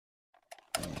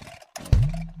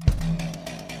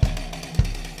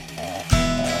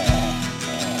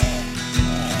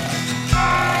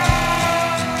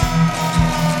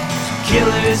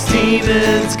There's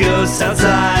demons, ghosts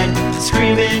outside,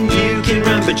 screaming you can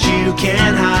run but you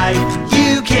can't hide.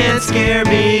 You can't scare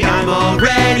me, I'm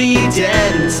already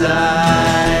dead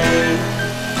inside.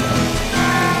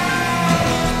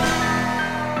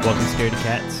 Welcome, Scaredy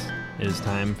Cats. It is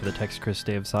time for the Tex Chris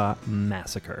Dave Saw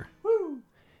Massacre. Woo.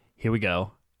 Here we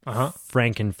go.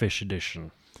 Frankenfish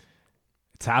edition.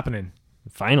 It's happening.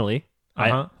 Finally.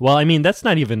 I mean, that's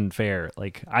not even fair.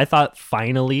 Like, I thought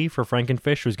finally for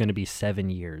Frankenfish was going to be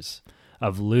 7 years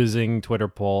of losing Twitter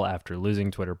poll after losing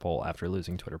Twitter poll after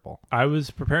losing Twitter poll. I was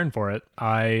preparing for it.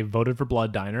 I voted for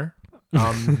Blood Diner.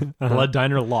 Blood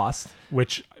Diner lost,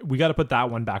 which we got to put that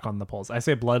one back on the polls. I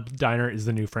say Blood Diner is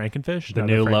the new Frankenfish. The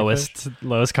new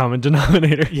lowest common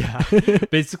denominator. Yeah.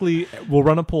 Basically, we'll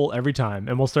run a poll every time,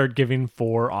 and we'll start giving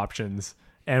 4 options.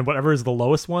 And whatever is the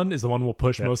lowest one is the one we'll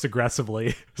push most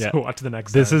aggressively. So watch the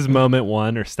next This time. is moment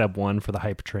 1 or step 1 for the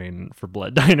hype train for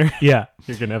Blood Diner. Yeah.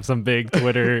 You're going to have some big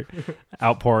Twitter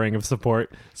outpouring of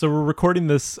support. So we're recording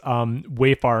this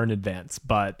way far in advance,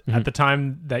 but at the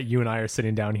time that you and I are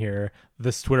sitting down here,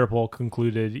 this Twitter poll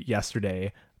concluded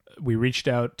yesterday. We reached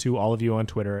out to all of you on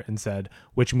Twitter and said,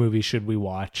 which movie should we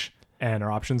watch? And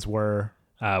our options were...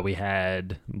 we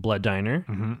had Blood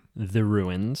Diner, The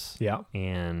Ruins,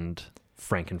 and...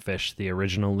 Frankenfish, the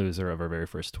original loser of our very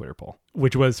first Twitter poll,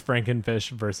 which was Frankenfish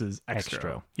versus Extra.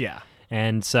 Extra. Yeah.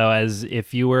 And so, as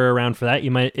if you were around for that, you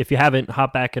might, if you haven't,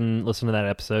 hop back and listen to that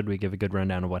episode. We give a good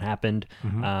rundown of what happened.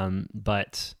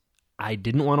 But I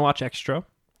didn't want to watch Extra.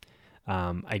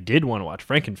 I did want to watch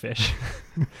Frankenfish.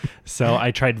 So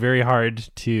I tried very hard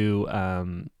to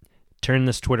turn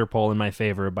this Twitter poll in my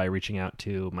favor by reaching out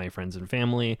to my friends and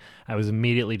family. I was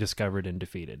immediately discovered and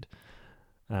defeated.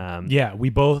 We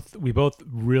both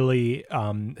really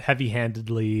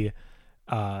heavy-handedly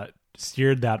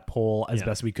steered that poll as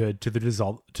best we could to the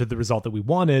result that we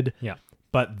wanted. Yeah.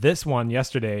 But this one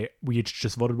yesterday, we each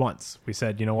just voted once. We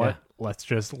said, you know what? Let's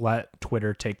just let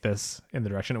Twitter take this in the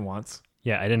direction it wants.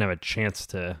 Yeah, I didn't have a chance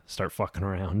to start fucking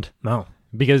around. No.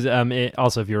 Because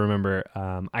also, if you remember,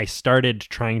 I started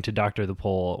trying to doctor the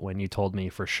poll when you told me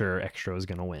for sure Extra was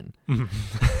going to win.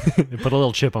 It put a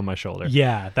little chip on my shoulder.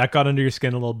 Yeah, that got under your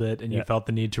skin a little bit, and you felt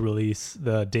the need to release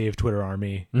the Dave Twitter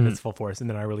army in its full force, and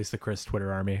then I released the Chris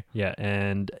Twitter army. Yeah,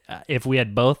 and if we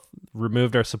had both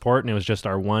removed our support and it was just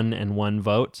our 1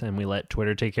 vote, and we let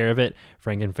Twitter take care of it,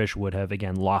 Frankenfish would have,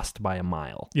 again, lost by a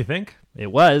mile. You think?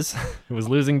 It was. It was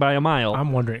losing by a mile.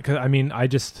 I'm wondering, because, I mean,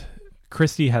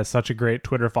 Christy has such a great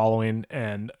Twitter following,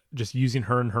 and just using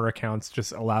her and her accounts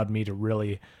just allowed me to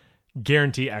really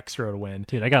guarantee Extra to win.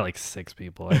 Dude, I got like 6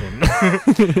 people. I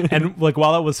didn't. And like,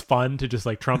 while it was fun to just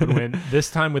like trump and win, this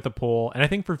time with the poll, and I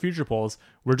think for future polls,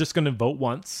 we're just going to vote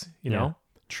once, you know,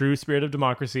 true spirit of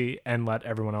democracy, and let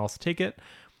everyone else take it.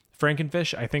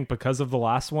 Frankenfish, I think because of the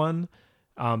last one,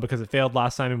 because it failed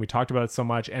last time and we talked about it so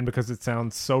much, and because it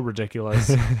sounds so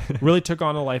ridiculous, really took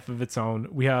on a life of its own.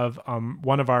 We have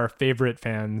one of our favorite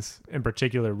fans in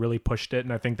particular really pushed it,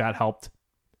 and I think that helped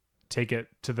take it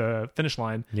to the finish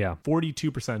line. Yeah.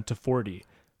 42% to 40.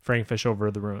 Frankenfish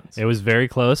over The Ruins. It was very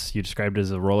close. You described it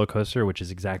as a roller coaster, which is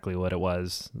exactly what it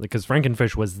was. Because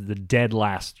Frankenfish was the dead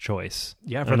last choice.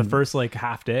 Yeah, for the first like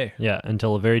half day. Yeah,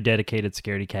 until a very dedicated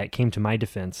Scaredy Cat came to my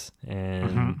defense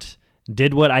and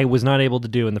did what I was not able to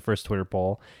do in the first Twitter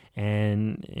poll.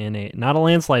 And in a not a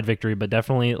landslide victory, but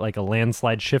definitely like a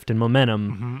landslide shift in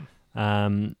momentum.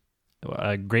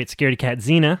 A great Scaredy Cat,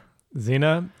 Xena,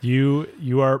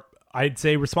 you are, I'd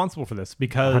say, responsible for this,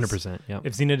 because 100%. Yeah.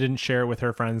 If Xena didn't share it with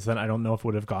her friends, then I don't know if it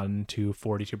would have gotten to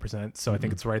 42%. So I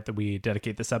think it's right that we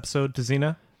dedicate this episode to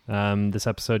Xena. This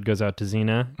episode goes out to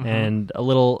Xena, and a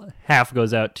little half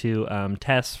goes out to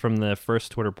Tess from the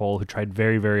first Twitter poll, who tried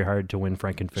very, very hard to win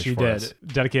Frankenfish. She for did us.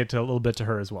 dedicate to a little bit to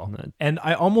her as well. And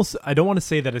I don't want to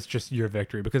say that it's just your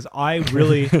victory, because I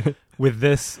really, with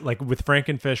this, like with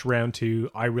Frankenfish round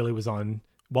 2, I really was on,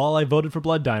 while I voted for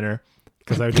Blood Diner,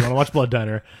 because I do want to watch Blood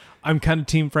Diner, I'm kind of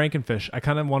team Frankenfish. I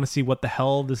kind of want to see what the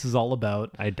hell this is all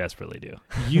about. I desperately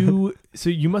do.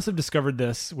 So you must have discovered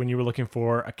this when you were looking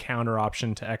for a counter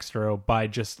option to Extra by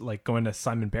just like going to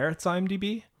Simon Barrett's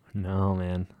IMDb? No,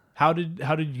 man. How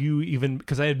did you even,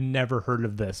 because I had never heard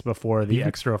of this before the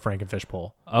Extra Frankenfish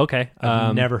poll. Okay.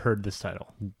 I've never heard this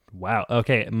title. Wow.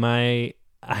 Okay.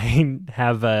 I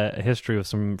have a history with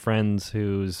some friends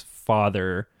whose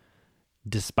father,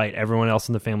 despite everyone else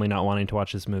in the family not wanting to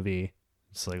watch this movie,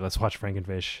 it's like, let's watch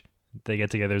Frankenfish. They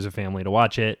get together as a family to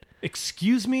watch it.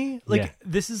 Excuse me? Like,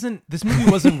 this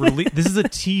movie wasn't released. This is a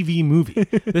TV movie.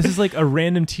 This is like a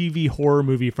random TV horror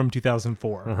movie from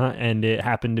 2004. And it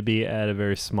happened to be at a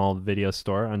very small video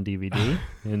store on DVD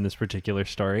in this particular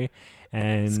story.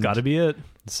 And it's got to be it.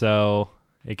 So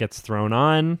It gets thrown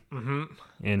on Mm-hmm.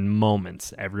 in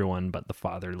moments. Everyone but the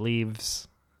father leaves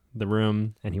the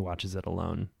room, and he watches it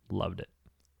alone. Loved it.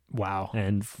 Wow.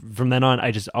 And from then on,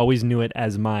 I just always knew it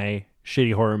as my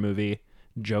shitty horror movie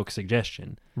joke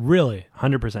suggestion. Really?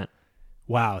 100%.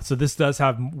 Wow. So this does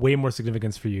have way more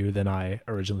significance for you than I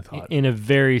originally thought. In a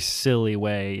very silly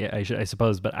way, I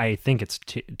suppose, but I think it's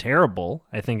terrible.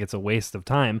 I think it's a waste of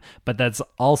time, but that's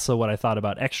also what I thought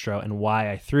about Extra and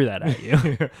why I threw that at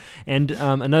you. And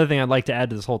another thing I'd like to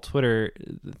add to this whole Twitter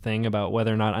thing about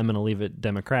whether or not I'm going to leave it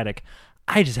democratic,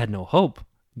 I just had no hope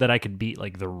that I could beat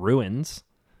like The Ruins.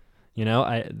 You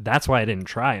know, that's why I didn't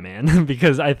try, man,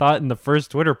 because I thought in the first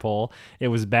Twitter poll it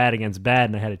was bad against bad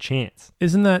and I had a chance.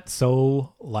 Isn't that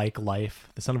so like life,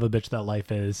 the son of a bitch that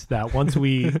life is, that once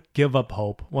we give up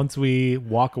hope, once we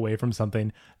walk away from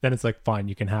something, then it's like, fine,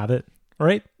 you can have it,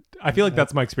 right? I feel like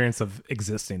that's my experience of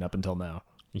existing up until now.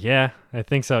 Yeah, I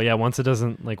think so. Yeah, once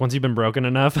you've been broken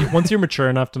enough. Once you're mature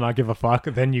enough to not give a fuck,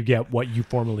 then you get what you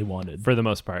formerly wanted. For the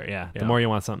most part, yeah. The Yeah. more you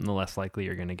want something, the less likely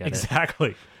you're going to get it.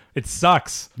 Exactly. It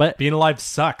sucks. But being alive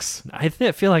sucks. I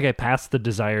feel like I passed the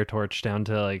desire torch down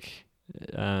to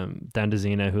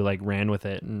Xena, who like ran with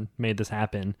it and made this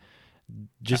happen.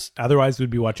 Just Otherwise, we'd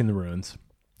be watching The Ruins.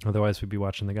 otherwise, we'd be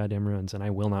watching the goddamn Ruins, and I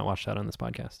will not watch that on this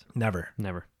podcast. Never.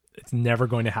 Never. It's never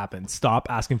going to happen. Stop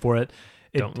asking for it.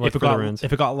 Don't look for The Ruins.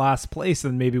 If it got last place,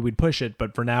 then maybe we'd push it.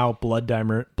 But for now, Blood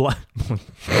Diner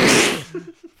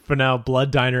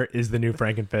is the new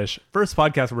Frankenfish. First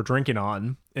podcast we're drinking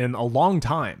on in a long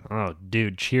time. Oh,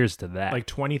 dude, cheers to that. Like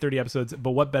 20, 30 episodes.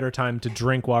 But what better time to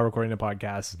drink while recording a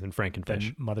podcast than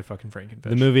Frankenfish, than motherfucking Frankenfish?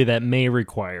 the movie that may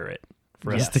require it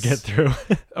for us to get through.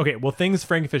 Okay, well, things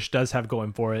Frankenfish does have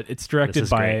going for it. It's directed is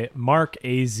by great. Mark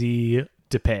A.Z.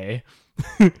 DePay.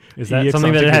 Is that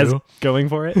something that it has going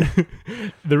for it?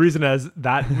 The reason as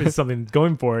that is something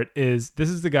going for it is this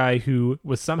is the guy who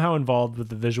was somehow involved with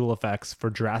the visual effects for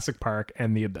Jurassic Park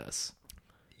and The Abyss.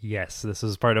 Yes, this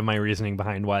is part of my reasoning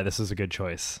behind why this is a good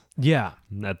choice Yeah.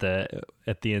 at the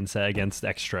inset against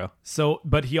Extra. So,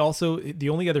 but he also, the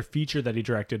only other feature that he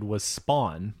directed was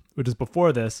Spawn, which is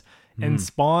before this. And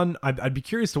Spawn, I'd be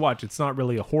curious to watch. It's not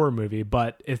really a horror movie,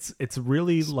 but it's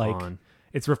really like, Spawn.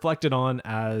 it's reflected on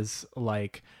as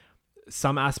like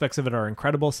some aspects of it are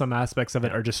incredible. Some aspects of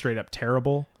it are just straight up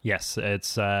terrible. Yes,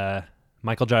 it's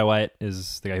Michael Jai White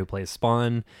is the guy who plays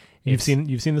Spawn. You've seen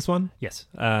this one? Yes.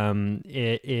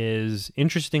 It is,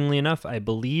 interestingly enough, I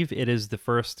believe it is the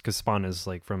first, because Spawn is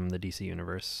like from the DC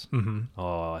universe. Mm-hmm.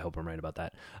 Oh, I hope I'm right about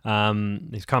that.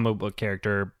 He's a comic book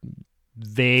character,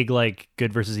 vague like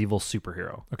good versus evil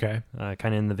superhero. Okay.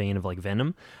 Kind of in the vein of like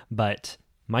Venom. But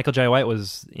Michael Jai White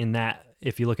was in that,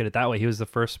 if you look at it that way, he was the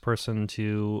first person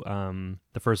to,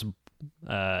 the first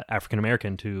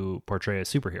African-American to portray a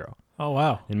superhero Oh,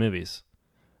 wow. in movies.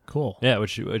 Cool. Yeah,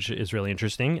 which is really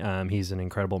interesting. He's an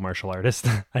incredible martial artist.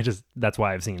 That's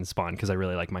why I've seen Spawn, because I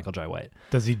really like Michael Jai White.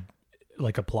 Does he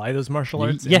like apply those martial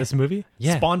arts Yeah. in this movie?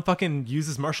 Yeah. Spawn fucking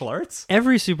uses martial arts?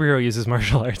 Every superhero uses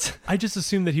martial arts. I just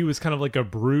assumed that he was kind of like a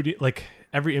broody, like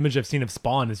every image I've seen of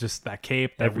Spawn is just that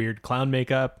cape, that weird clown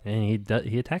makeup. And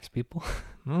he attacks people.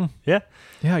 Yeah.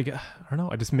 Yeah, I don't know.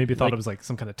 I just maybe thought Like- it was like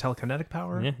some kind of telekinetic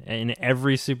power. Yeah. And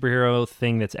every superhero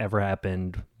thing that's ever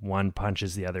happened, one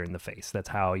punches the other in the face. That's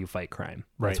how you fight crime.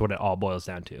 That's Right. what it all boils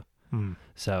down to.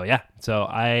 So yeah. So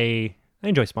I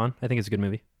enjoy Spawn. I think it's a good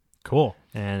movie. Cool.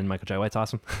 And Michael Jai White's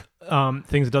awesome.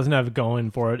 Things it doesn't have going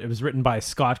for it. It was written by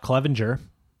Scott Clevenger.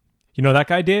 You know that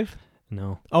guy, Dave?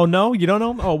 No. Oh, no? You don't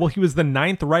know him? Oh, well, he was the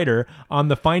 9th writer on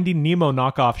the Finding Nemo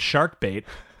knockoff Shark Bait.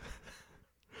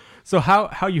 So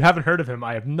how you haven't heard of him,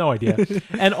 I have no idea.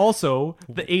 And also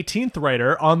the 18th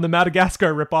writer on the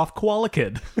Madagascar ripoff Koala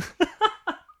Kid.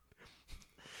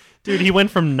 Dude, he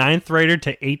went from 9th writer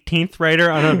to 18th writer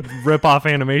on a rip-off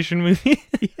animation movie.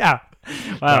 Yeah.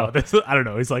 Wow. No, I don't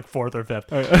know. He's like 4th or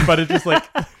 5th. But it's just like,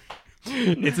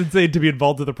 it's insane to be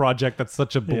involved with a project that's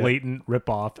such a blatant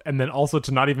ripoff. And then also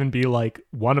to not even be like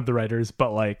one of the writers,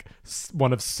 but like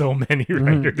one of so many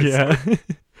writers. Yeah.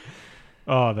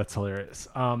 Oh, that's hilarious.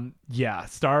 Yeah.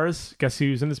 Stars. Guess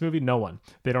who's in this movie? No one.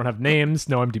 They don't have names,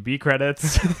 no IMDb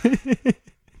credits.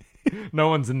 No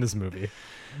one's in this movie.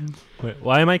 Wait,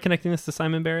 why am I connecting this to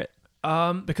Simon Barrett?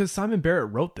 Because Simon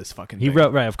Barrett wrote this fucking He thing.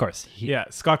 wrote, right, of course. Yeah,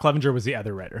 Scott Clevenger was the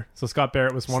other writer. So Scott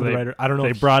Barrett was one of the writers. I don't know. They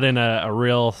if brought in a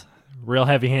real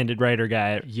heavy-handed writer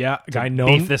guy. yeah, a guy to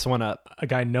known beef this one up. a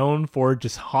guy known for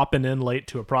just hopping in late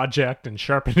to a project and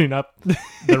sharpening up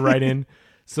the writing.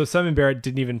 So Simon Barrett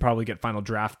didn't even probably get final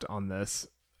draft on this.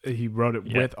 He wrote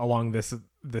it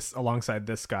alongside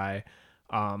this guy.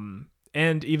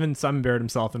 And even Simon Barrett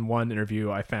himself in one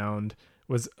interview I found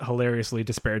was hilariously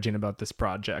disparaging about this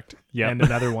project. Yep. And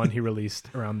another one he released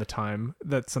around the time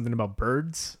that's something about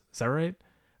birds. Is that right?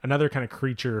 Another kind of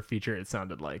creature feature, it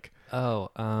sounded like. Oh,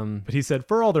 But he said,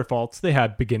 for all their faults, they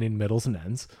had beginning, middles, and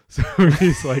ends. So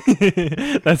he's like,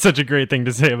 that's such a great thing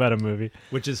to say about a movie.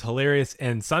 which is hilarious.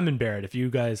 And Simon Barrett, if you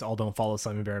guys all don't follow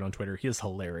Simon Barrett on Twitter, he is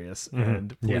hilarious.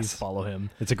 And please Yes. follow him.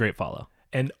 It's a great follow.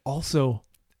 And also,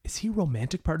 is he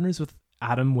romantic partners with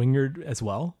Adam Wingard as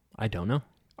well? I don't know.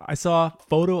 I saw a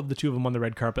photo of the two of them on the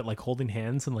red carpet, like holding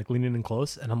hands and like leaning in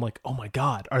close. And I'm like, oh my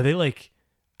God, are they like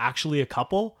actually a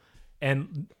couple?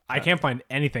 And I can't find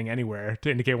anything anywhere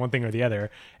to indicate one thing or the other.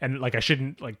 And like, I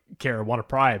shouldn't like care or want to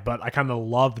pry, but I kind of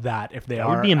love that if they That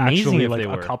would are be amazing actually if like they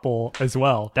a were. couple as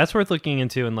well. That's worth looking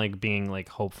into and like being like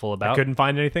hopeful I about. couldn't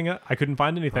find anything.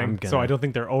 So I don't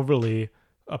think they're overly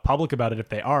public about it if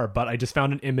they are, but I just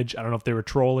found an image. I don't know if they were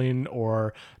trolling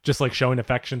or just like showing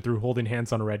affection through holding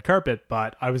hands on a red carpet,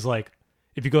 but I was like,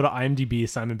 if you go to IMDb,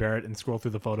 Simon Barrett, and scroll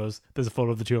through the photos, there's a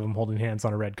photo of the two of them holding hands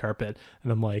on a red carpet.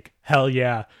 And I'm like, hell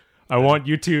yeah. I want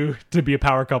you two to be a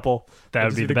power couple. That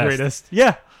would be the the best. greatest.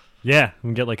 Yeah. Yeah, we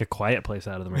can get like a Quiet Place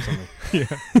out of them or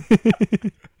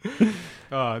something.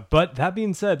 But that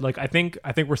being said, like I think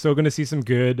we're still going to see some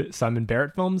good Simon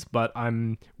Barrett films, but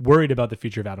I'm worried about the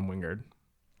future of Adam Wingard.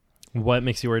 What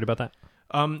makes you worried about that?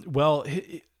 Well,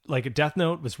 like Death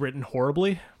Note was written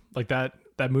horribly. Like that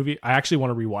movie, I actually want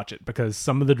to rewatch it because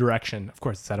some of the direction, of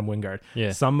course, it's Adam Wingard.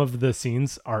 Yeah. Some of the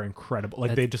scenes are incredible.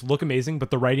 Like they just look amazing, but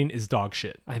the writing is dog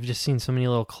shit. I've just seen so many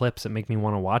little clips that make me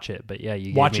want to watch it. But yeah,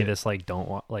 you Watch gave me it. this like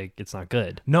like it's not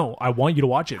good. No, I want you to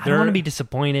watch it. I don't want to be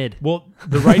disappointed. Well,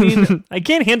 the writing I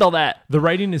can't handle that. the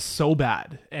writing is so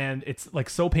bad and it's like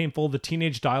so painful. The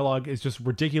teenage dialogue is just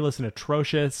ridiculous and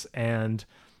atrocious, and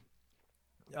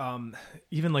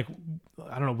even like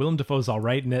I don't know, Willem Dafoe's all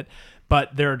right in it,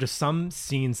 but there are just some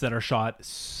scenes that are shot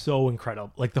so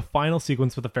incredible. Like the final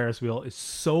sequence with the Ferris wheel is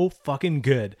so fucking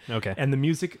good. Okay. And the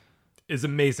music is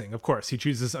amazing. Of course, he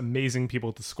chooses amazing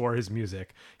people to score his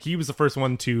music. He was the first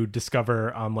one to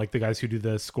discover like the guys who do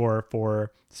the score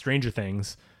for Stranger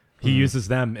Things. He uses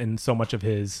them in so much of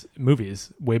his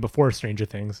movies way before Stranger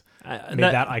Things. Made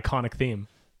that iconic theme.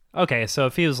 Okay, so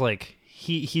it feels like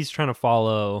he's trying to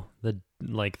follow the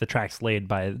tracks laid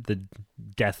by the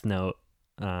Death Note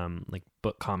like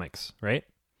book comics, right?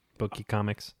 Bookie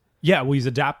comics. Yeah, well, he's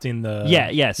adapting the...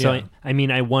 Yeah. So I mean,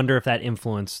 I wonder if that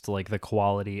influenced like the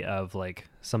quality of like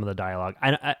some of the dialogue.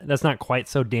 I that's not quite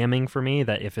so damning for me.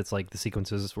 That if it's like the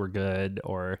sequences were good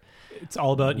or It's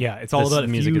all about it's all about the a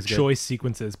music few is good. choice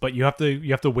sequences, but you have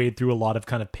to wade through a lot of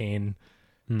kind of pain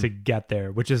to get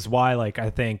there, which is why like I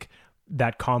think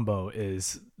that combo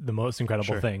is the most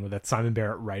incredible thing that Simon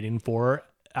Barrett writing for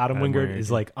Adam Wingard is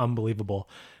like unbelievable.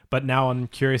 But now I'm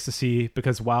curious to see,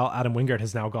 because while Adam Wingard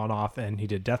has now gone off and he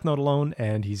did Death Note alone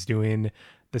and he's doing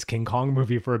this King Kong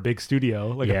movie for a big studio,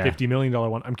 like a $50 million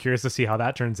one, I'm curious to see how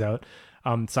that turns out.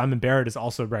 Simon Barrett is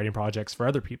also writing projects for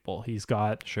other people. He's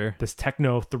got this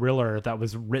techno thriller that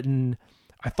was written,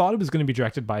 I thought it was going to be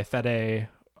directed by Fede,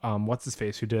 what's his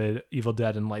face, who did Evil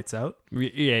Dead and Lights Out.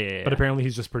 Yeah. But apparently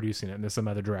he's just producing it and there's some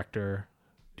other director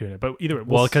doing it. But either way,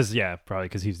 Well, probably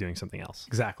because he's doing something else.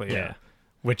 exactly, Yeah.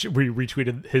 Which we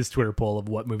retweeted his Twitter poll of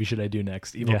what movie should I do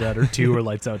next, Evil Dead or 2 or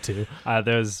Lights Out 2. What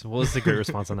was the great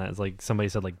response on that? It's like somebody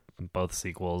said like both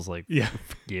sequels, like you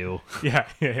Yeah.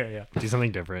 do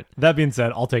something different. That being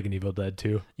said, I'll take an Evil Dead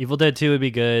 2. Evil Dead 2 would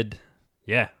be good.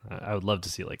 Yeah, I would love to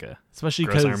see like a Especially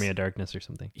Gross because Army of Darkness or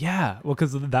something. Yeah, well,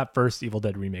 because that first Evil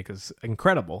Dead remake is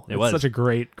incredible. It's was such a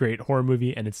great horror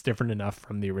movie, and it's different enough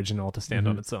from the original to stand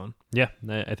on its own. Yeah,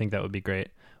 I think that would be great.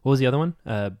 What was the other one?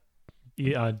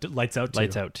 Lights Out 2.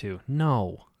 Lights Out 2.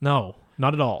 No,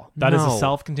 not at all. That is No. a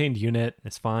self-contained unit.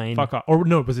 it's fine. Fuck off. Or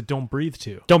no, was it Don't Breathe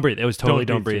 2? Don't Breathe. It was totally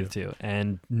Don't Don't Breathe Breathe 2.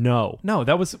 And no, No,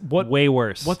 that was what? way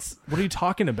worse. What are you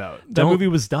talking about? That Don't- movie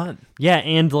was done. Yeah,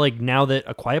 and like now that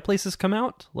A Quiet Place has come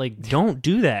out, like don't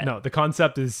do that. No, the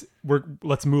concept is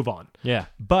let's move on. Yeah.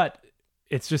 But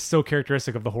it's just so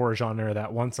characteristic of the horror genre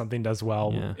that once something does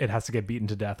well, Yeah. it has to get beaten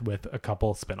to death with a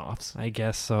couple spin-offs. I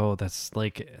guess so. That's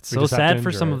like it's We so just have sad to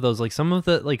for some endure of it. those. Like some of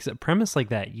the like premise like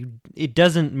that. It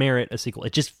doesn't merit a sequel.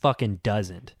 It just fucking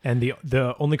doesn't. And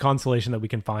the only consolation that we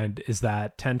can find is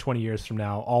that 10, 20 years from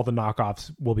now, all the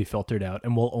knockoffs will be filtered out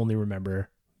and we'll only remember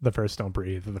the first Don't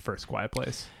Breathe or the first Quiet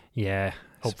Place. Yeah,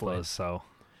 Hopefully. I suppose so.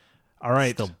 All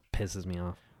right. Still pisses me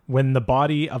off. When the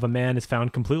body of a man is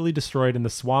found completely destroyed in the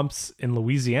swamps in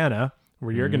Louisiana,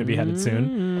 where you're going to be headed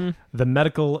soon, the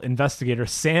medical investigator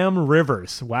Sam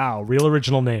Rivers, wow, real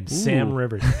original name, Sam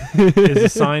Rivers, is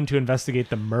assigned to investigate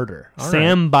the murder. All right.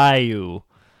 Sam Bayou.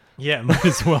 Yeah, might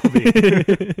as well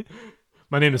be.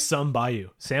 My name is Sam Bayou.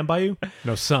 Sam Bayou?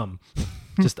 No, Sam.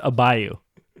 Just a bayou.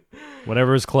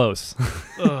 Whatever is close.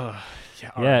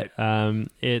 Yeah.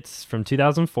 It's from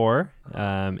 2004.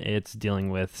 It's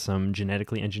dealing with some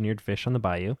genetically engineered fish on the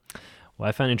bayou. What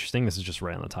I found interesting, this is just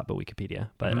right on the top of Wikipedia,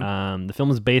 but the film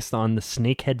is based on the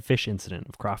snakehead fish incident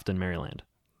of Crofton, Maryland.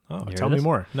 Oh, tell me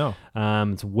more. No.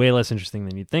 It's way less interesting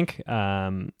than you'd think.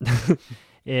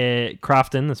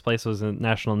 Crofton, this place was in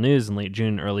national news in late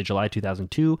June, early July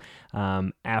 2002,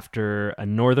 after a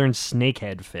northern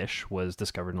snakehead fish was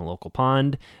discovered in a local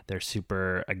pond. They're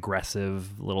super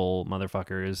aggressive little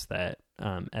motherfuckers that,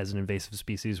 as an invasive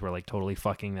species, were like totally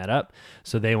fucking that up.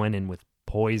 So they went in with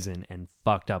poison and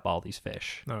fucked up all these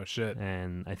fish. Oh, shit.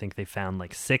 And I think they found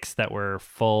like 6 that were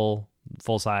full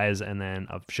size, and then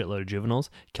a shitload of juveniles.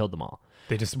 Killed them all.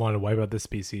 They just wanted to wipe out this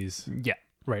species Yeah.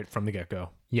 right from the get-go.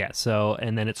 Yeah, so,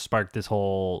 and then it sparked this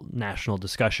whole national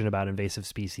discussion about invasive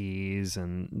species,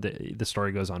 and the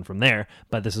story goes on from there.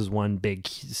 But this is one big,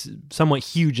 somewhat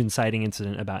huge inciting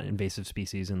incident about invasive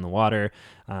species in the water.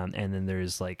 And then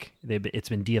there's like, it's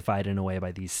been deified in a way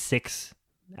by these 6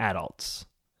 adults,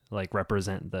 like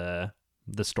represent the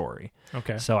story.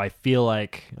 Okay. So I feel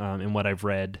like, in what I've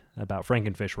read about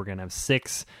Frankenfish, we're going to have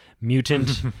 6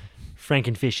 mutant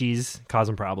Frankenfishies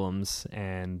causing problems,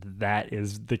 and that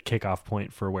is the kickoff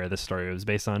point for where this story was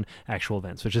based on actual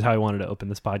events, which is how I wanted to open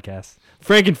this podcast.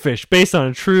 Frankenfish based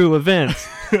on true events.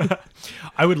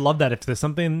 I would love that if there's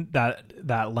something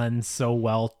that lends so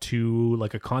well to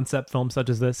like a concept film such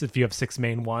as this, if you have 6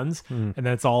 main ones and then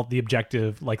it's all the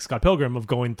objective, like Scott Pilgrim, of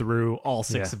going through all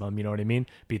 6 of them, you know what I mean?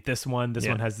 Beat this one,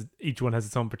 one has, each one has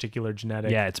its own particular genetic.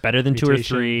 Yeah, it's better than mutation. 2 or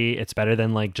 3. It's better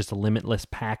than like just a limitless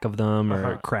pack of them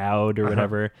or crowd or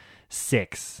whatever.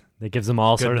 6. That gives them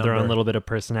all sort of their own little bit of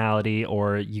personality,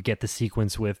 or you get the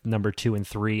sequence with number 2 and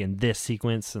 3 in this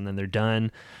sequence, and then they're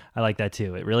done. I like that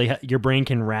too. It really, your brain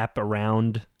can wrap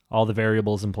around all the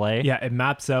variables in play. Yeah, it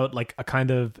maps out like a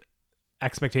kind of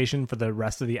expectation for the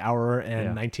rest of the hour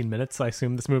and 19 minutes, I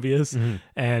assume this movie is.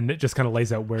 And it just kind of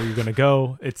lays out where you're going to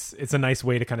go. It's a nice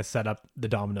way to kind of set up the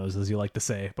dominoes, as you like to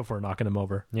say, before knocking them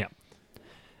over. Yeah.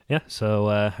 Yeah, so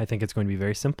I think it's going to be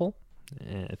very simple.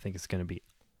 I think it's going to be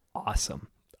awesome.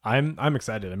 I'm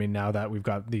excited. I mean, now that we've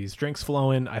got these drinks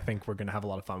flowing, I think we're going to have a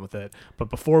lot of fun with it. But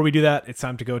before we do that, it's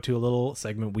time to go to a little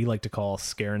segment we like to call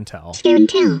Scare and Tell. Scare and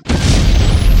Tell.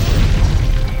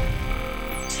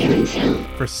 Scare and Tell.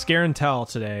 For Scare and Tell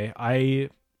today,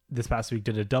 this past week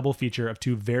did a double feature of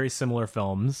 2 very similar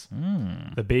films,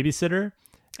 The Babysitter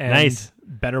and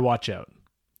Better Watch Out.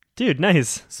 Dude,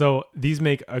 nice. So these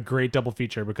make a great double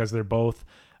feature because they're both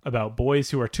about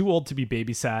boys who are too old to be being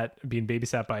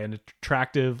babysat by an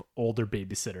attractive older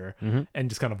babysitter, and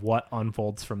just kind of what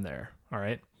unfolds from there. All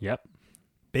right. Yep.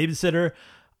 Babysitter,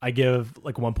 I give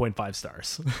like 1.5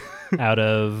 stars Out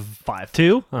of 5.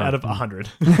 2? Out of 100.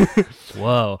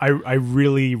 Whoa. I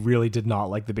really, really did not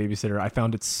like The Babysitter. I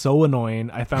found it so annoying.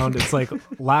 I found it's like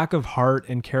lack of heart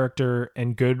and character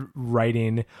and good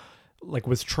writing, like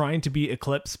was trying to be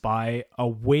eclipsed by a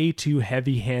way too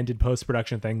heavy-handed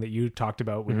post-production thing that you talked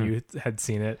about when you had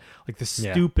seen it. Like the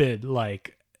stupid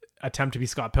like attempt to be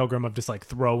Scott Pilgrim of just like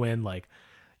throw in like,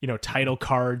 you know, title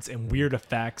cards and weird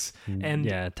effects and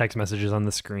text messages on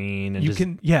the screen and you just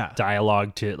can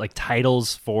dialogue to like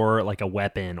titles for like a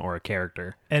weapon or a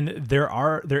character. And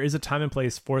there is a time and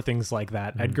place for things like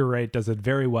that. Edgar Wright does it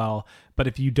very well, but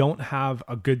if you don't have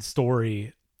a good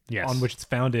story on which it's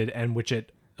founded and which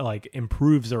it like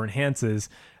improves or enhances,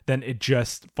 then it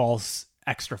just falls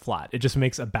extra flat. It just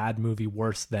makes a bad movie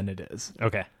worse than it is.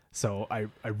 Okay. So I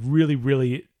really,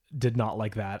 really did not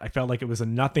like that. I felt like it was a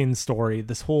nothing story.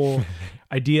 This whole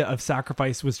idea of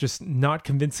sacrifice was just not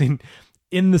convincing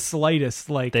in the slightest.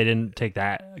 Like they didn't take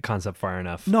that concept far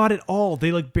enough. Not at all.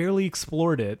 They like barely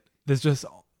explored it. There's just,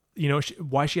 you know,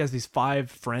 why she has these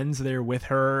 5 friends there with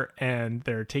her and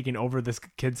they're taking over this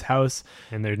kid's house.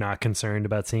 And they're not concerned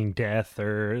about seeing death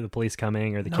or the police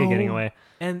coming or the kid getting away.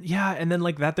 And and then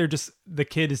like that, the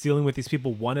kid is dealing with these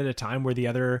people one at a time where the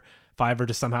other 5 are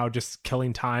just somehow just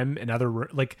killing time and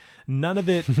like none of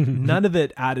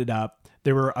it added up.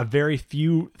 There were a very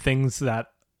few things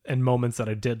and moments that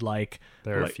I did like.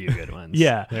 There are a few good ones.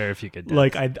 Yeah. There are a few good deaths.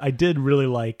 Like I did really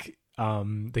like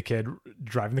the kid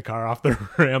driving the car off the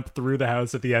ramp through the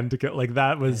house at the end to get like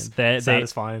that was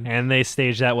satisfying. And they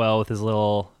staged that well with his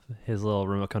little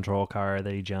remote control car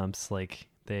that he jumps. Like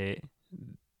they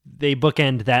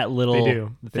bookend that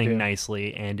little thing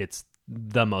nicely, and it's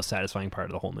the most satisfying part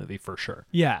of the whole movie for sure.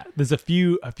 Yeah, there's a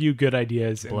few good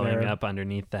ideas blowing up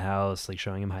underneath the house, like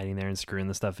showing him hiding there and screwing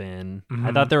the stuff in.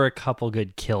 I thought there were a couple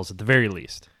good kills at the very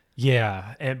least.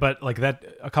 Yeah, but like that,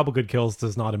 a couple good kills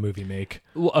does not a movie make.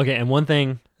 Well, okay, and one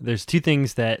thing, there's two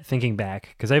things that, thinking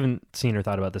back, because I haven't seen or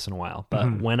thought about this in a while,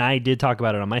 but when I did talk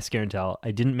about it on my Scare and Tell,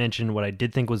 I didn't mention what I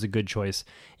did think was a good choice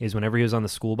is whenever he was on the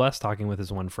school bus talking with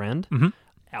his one friend,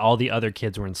 all the other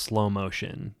kids were in slow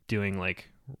motion, doing like,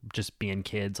 just being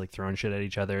kids, like throwing shit at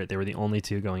each other. They were the only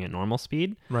two going at normal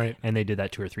speed. Right. And they did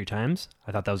that 2 or 3 times.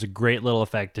 I thought that was a great little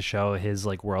effect to show his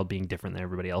like world being different than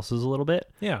everybody else's a little bit.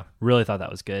 Yeah. Really thought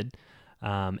that was good.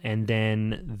 And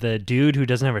then the dude who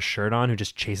doesn't have a shirt on, who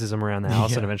just chases him around the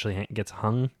house and eventually gets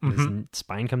hung, his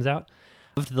spine comes out.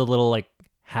 Loved the little like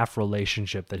half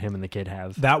relationship that him and the kid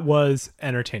have. That was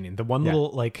entertaining. The one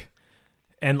little like,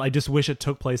 and I just wish it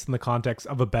took place in the context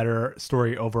of a better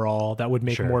story overall. That would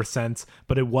make more sense.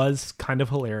 But it was kind of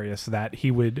hilarious that he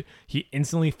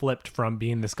instantly flipped from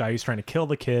being this guy who's trying to kill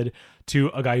the kid to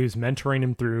a guy who's mentoring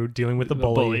him through dealing with the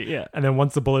bully. Yeah. And then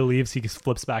once the bully leaves, he just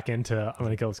flips back into, I'm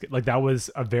going to kill this kid. Like that was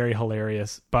a very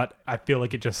hilarious, but I feel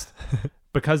like it just,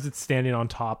 because it's standing on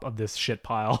top of this shit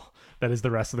pile that is the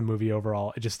rest of the movie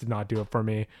overall, it just did not do it for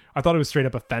me. I thought it was straight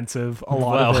up offensive. A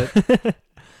lot of it.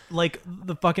 Like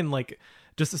the fucking like,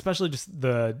 just especially just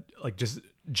the like just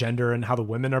gender and how the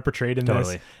women are portrayed in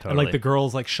this, and like the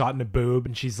girl's like shot in a boob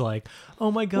and she's like,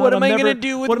 oh my god, what am I gonna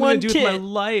do with what one am I gonna do tit? with my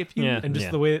life? And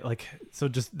just the way like, so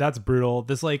just that's brutal.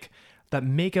 This like that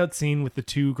makeout scene with the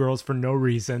two girls for no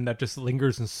reason that just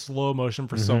lingers in slow motion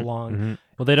for so long.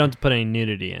 Well, they don't put any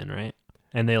nudity in, right?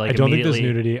 And they like I don't think there's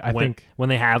immediately- nudity. I think when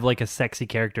they have like a sexy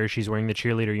character, she's wearing the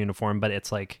cheerleader uniform, but it's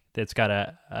like it's got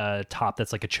a top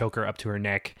that's like a choker up to her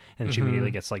neck, and she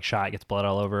immediately gets like shot, gets blood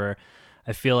all over her.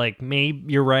 I feel like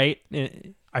maybe you're right.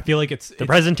 I feel like it's The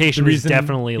presentation is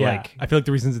definitely like I feel like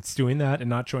the reasons it's doing that and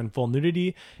not showing full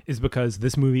nudity is because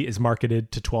this movie is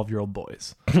marketed to 12-year-old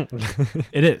boys.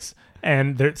 It is.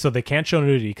 And so they can't show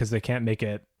nudity because they can't make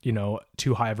it,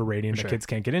 too high of a rating that kids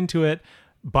can't get into it.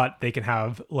 But they can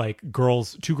have like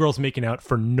two girls making out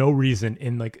for no reason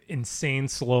in like insane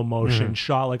slow motion,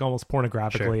 shot like almost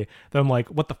pornographically. Then I'm like,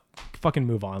 what the fucking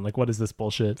move on? Like, what is this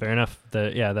bullshit? fair enough.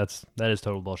 That is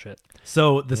total bullshit.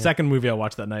 So the second movie I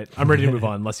watched that night, I'm ready to move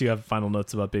on unless you have final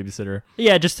notes about Babysitter.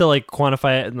 Yeah, just to like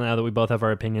quantify it now that we both have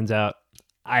our opinions out,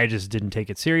 I just didn't take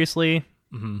it seriously.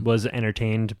 Was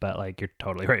entertained, but like you're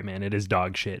totally right, man. It is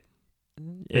dog shit.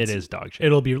 It is dog shit.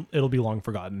 It'll be long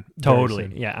forgotten. very Totally.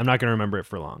 soon. Yeah, I'm not gonna remember it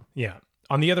for long. Yeah.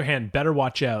 On the other hand, Better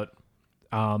Watch Out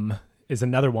is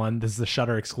another one. This is a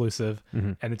Shudder exclusive,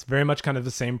 and it's very much kind of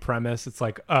the same premise. It's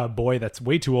like a boy that's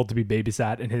way too old to be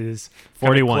babysat, and his kind of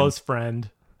 41. close friend.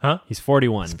 Huh? He's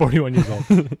 41. He's 41 years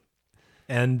old.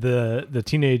 And the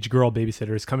teenage girl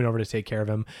babysitter is coming over to take care of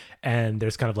him, and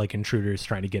there's kind of like intruders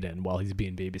trying to get in while he's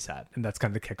being babysat, and that's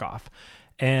kind of the kickoff.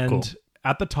 And Cool.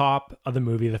 at the top of the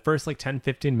movie, the first like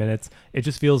 10-15 minutes, it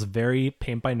just feels very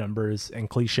paint by numbers and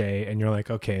cliche, and you're like,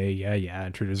 okay, yeah,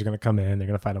 intruders are gonna come in, they're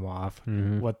gonna fight them off,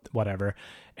 whatever.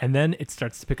 And then it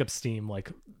starts to pick up steam like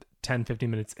 10-15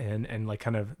 minutes in, and like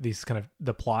kind of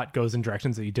the plot goes in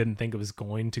directions that you didn't think it was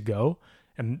going to go.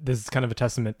 And this is kind of a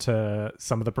testament to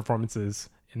some of the performances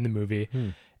in the movie.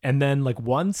 And then like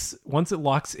once it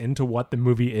locks into what the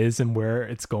movie is and where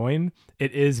it's going,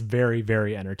 it is very,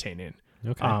 very entertaining.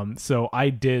 Okay. So I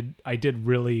did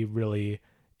really, really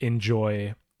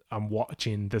enjoy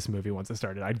watching this movie once it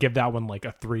started. I'd give that one like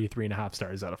a 3.5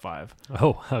 stars out of 5.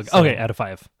 Oh, okay, out of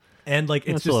 5. And like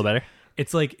it's That's just a little better.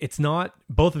 It's like it's not,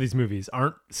 both of these movies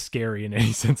aren't scary in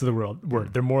any sense of the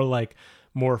word. They're more like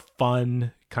more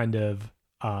fun kind of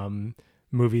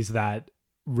movies that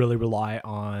really rely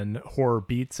on horror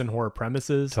beats and horror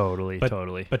premises. Totally.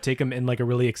 But take them in like a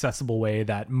really accessible way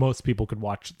that most people could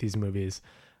watch these movies.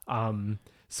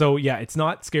 So yeah, it's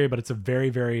not scary, but it's a very,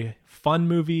 very fun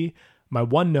movie. My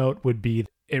one note would be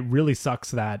it really sucks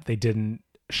that they didn't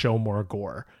show more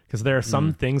gore, because there are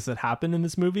some things that happen in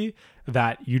this movie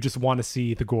that you just want to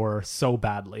see the gore so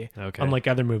badly. Okay. Unlike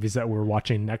other movies that we're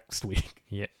watching next week.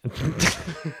 Yeah.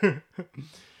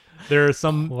 There are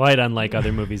some Quite unlike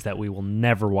other movies that we will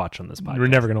never watch on this podcast. we're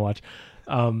never going to watch.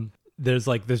 There's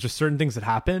just certain things that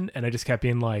happen, and I just kept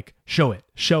being like, show it.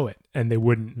 And they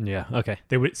wouldn't. Yeah. Okay.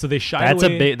 They shied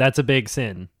away. That's a big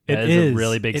sin. It That is a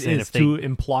really big sin. If to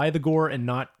imply the gore and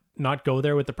not go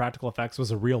there with the practical effects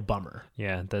was a real bummer.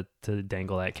 to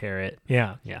dangle that carrot.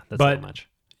 Yeah. Yeah, that's But so much.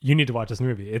 you need to watch this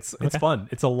movie. It's fun.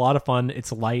 It's a lot of fun.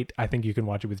 It's light. I think you can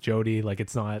watch it with Jody. Like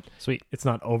it's not Sweet. It's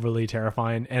not overly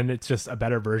terrifying, and it's just a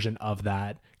better version of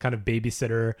that kind of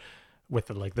babysitter with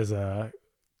there's a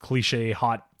cliche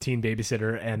hot teen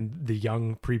babysitter and the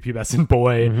young prepubescent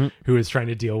boy who is trying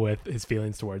to deal with his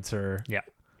feelings towards her. Yeah.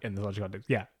 In the logical context.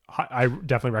 Yeah. I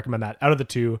definitely recommend that. Out of the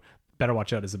two, Better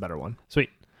Watch Out is a better one. Sweet.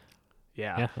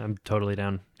 Yeah, I'm totally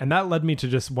down. And that led me to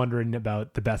just wondering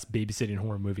about the best babysitting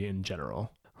horror movie in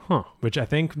general, Huh. which I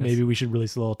think maybe we should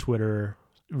release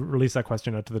that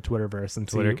question out to the Twitterverse and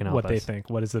Twitter see can help what they us. think.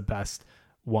 What is the best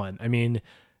one? I mean,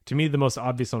 to me, the most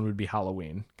obvious one would be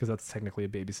Halloween, because that's technically a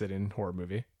babysitting horror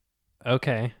movie.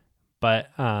 Okay. But,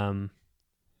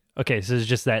 okay, so it's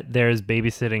just that there's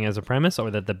babysitting as a premise,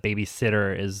 or that the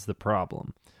babysitter is the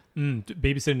problem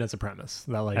Babysitting as a premise.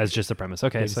 That like as just a premise.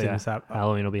 Okay, so yeah, babysitting's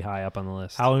Halloween will be high up on the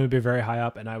list. Halloween would be very high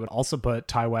up, and I would also put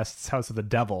Ty West's House of the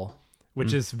Devil,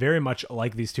 which is very much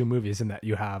like these two movies in that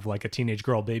you have like a teenage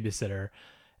girl babysitter,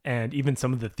 and even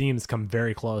some of the themes come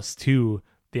very close to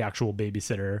the actual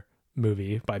Babysitter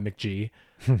movie by McG.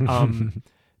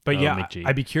 But yeah, McG.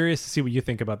 I'd be curious to see what you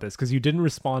think about this, because you didn't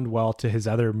respond well to his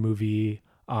other movie,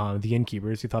 The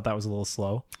Innkeepers. You thought that was a little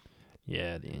slow.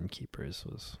 Yeah, The Innkeepers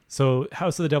was... So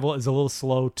House of the Devil is a little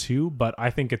slow too, but I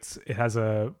think it has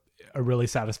a really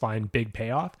satisfying big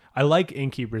payoff. I like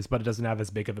Innkeepers, but it doesn't have as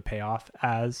big of a payoff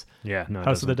as Yeah, no, it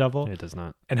House of the doesn't. Devil. It does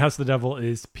not. And House of the Devil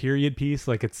is period piece,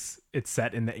 like it's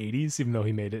set in the 80s, even though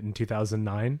he made it in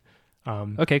 2009.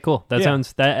 Okay, cool. That Yeah,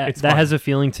 sounds... That it's that fun. has a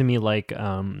feeling to me like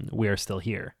We Are Still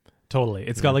Here. Totally.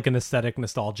 It's got like an aesthetic,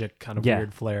 nostalgic kind of Yeah.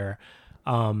 weird flair.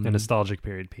 A nostalgic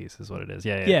period piece is what it is.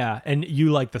 Yeah. Yeah, and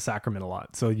you like The Sacrament a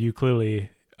lot, so you clearly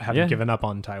haven't Yeah. given up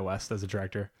on Ty West as a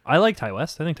director. I like Ty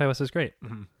West. I think Ty West is great.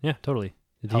 Yeah, totally.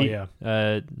 Hell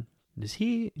yeah. Is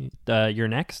he You're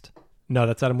Next? No,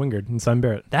 that's Adam Wingard and Simon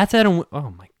Barrett. That's Adam.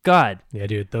 Oh my God. Yeah,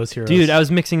 dude, those heroes. Dude, I was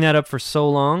mixing that up for so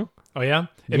long. Oh yeah,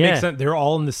 it Yeah. makes sense. They're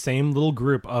all in the same little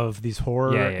group of these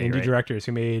horror Yeah, you're indie right. directors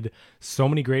who made so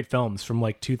many great films from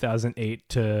like 2008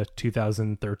 to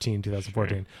 2013,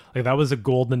 2014. Like that was a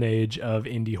golden age of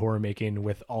indie horror making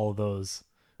with all of those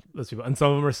people. And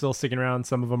some of them are still sticking around.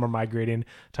 Some of them are migrating.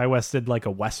 Ty West did like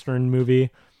a Western movie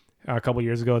a couple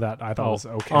years ago that I thought was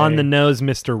okay. On the nose,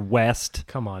 Mr. West.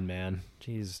 Come on, man.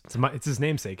 Jeez. It's his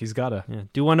namesake. He's gotta. Yeah.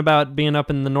 Do one about being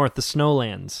up in the north, the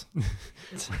Snowlands.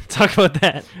 Talk about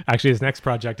that. Actually, his next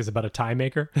project is about a tie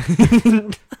maker.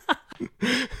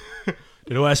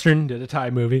 Did a Western, did a tie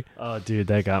movie. Oh, dude,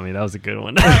 that got me. That was a good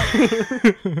one.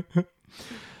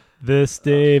 This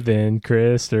Dave and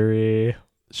Christery.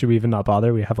 Should we even not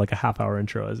bother? We have like a half-hour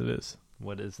intro as it is.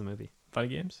 What is the movie? Funny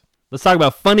Games. Let's talk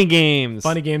about funny games.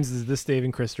 Funny Games is This Dave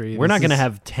and Christery. We're not This going to is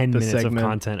have 10 the minutes segment of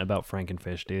content about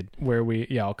Frankenfish, dude. where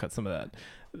I'll cut some of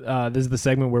that. This is the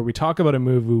segment where we talk about a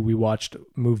movie we watched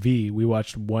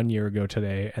 1 year ago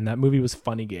today, and that movie was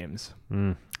Funny Games.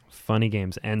 Funny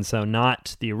games. And so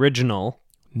not the original,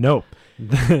 Nope.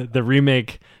 the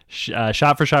remake,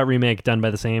 shot-for-shot remake done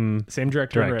by the same... Same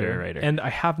director and Director, writer. writer. And I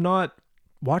have not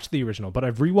watched the original, but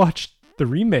I've rewatched the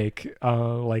remake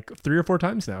like 3 or 4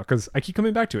 times now because I keep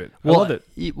coming back to it. I love it.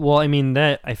 Well, I mean,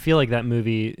 I feel like that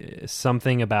movie,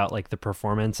 something about like the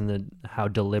performance and how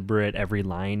deliberate every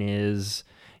line is,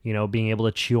 you know, being able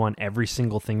to chew on every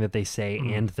single thing that they say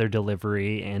and their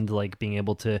delivery and like being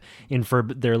able to infer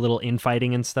their little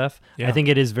infighting and stuff. Yeah. I think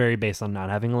it is very based on not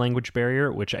having a language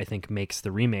barrier, which I think makes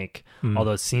the remake,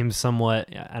 although it seems somewhat,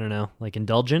 I don't know, like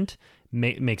indulgent,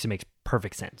 makes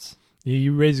perfect sense.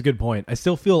 You raise a good point. I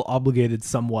still feel obligated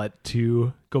somewhat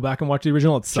to go back and watch the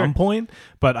original at some point,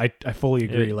 but I fully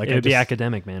agree. It Like would be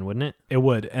academic, man, wouldn't it? It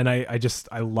would, and I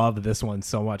love this one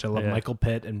so much. I love Yeah. Michael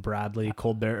Pitt and Bradley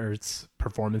Colbert's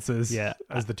performances. Yeah.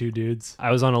 As the two dudes. I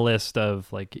was on a list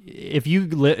of like, if you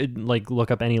like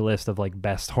look up any list of like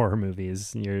best horror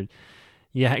movies, you're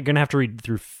gonna have to read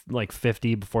through like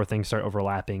 50 before things start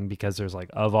overlapping, because there's like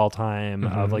of all time,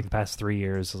 of like the past 3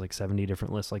 years, there's like 70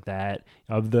 different lists like that,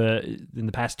 in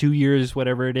the past 2 years,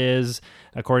 whatever it is,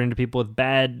 according to people with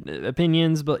bad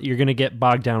opinions. But you're gonna get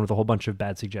bogged down with a whole bunch of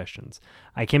bad suggestions.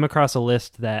 I came across a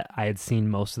list that I had seen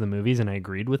most of the movies and I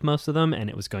agreed with most of them, and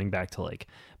it was going back to like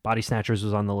Body Snatchers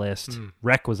was on the list,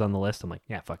 Wreck was on the list. I'm like,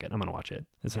 yeah, fuck it, I'm gonna watch it.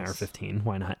 It's an hour 15.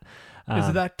 Why not? Is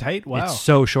it that tight? Wow. It's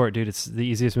so short, dude. It's the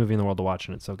easiest movie in the world to watch,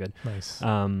 and it's so good. Nice.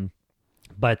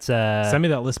 But Send me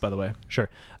that list, by the way. sure.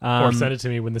 Or send it to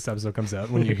me when this episode comes out,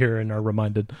 when you hear and are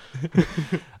reminded.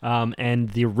 And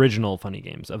the original Funny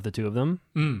Games, of the two of them,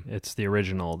 it's the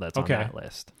original that's Okay. on that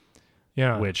list.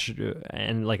 Yeah. Which,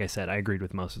 and like I said, I agreed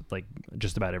with most, like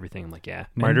just about everything. I'm like, yeah,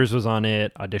 Martyrs was on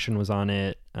it, Audition was on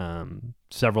it,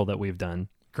 several that we've done.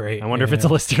 Great. I wonder if it's a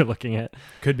list you're looking at.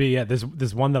 Could be, yeah.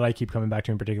 There's one that I keep coming back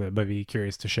to in particular, but I'd be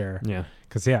curious to share. Yeah.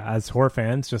 Because, yeah, as horror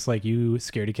fans, just like you,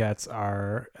 scaredy cats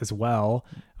are as well,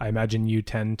 I imagine you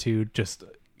tend to just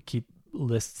keep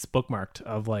lists bookmarked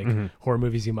of like horror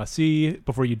movies you must see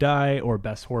before you die, or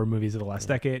best horror movies of the last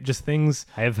decade. Just things.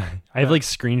 I have like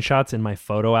screenshots in my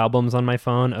photo albums on my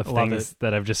phone of Love things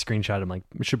that I've just screenshotted. I'm like,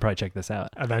 we should probably check this out.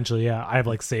 Eventually, yeah. I have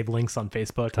like saved links on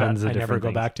Facebook Tons that of I never different go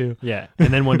things. back to. Yeah.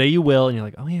 And then one day you will, and you're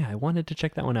like, oh yeah, I wanted to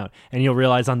check that one out. And you'll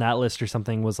realize on that list or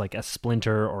something was like a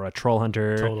Splinter or a Troll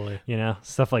Hunter. Totally. You know,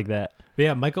 stuff like that. But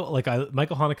yeah, Michael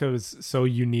Haneke was so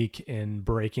unique in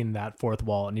breaking that fourth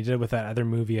wall, and he did it with that other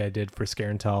movie I did for Scare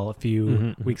and Tell a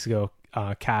few weeks ago,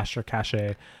 Cache.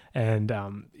 And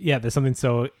there's something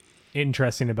so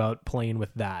interesting about playing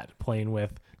with the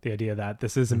idea that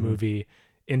this is a movie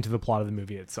into the plot of the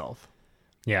movie itself.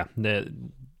 Yeah.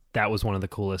 That was one of the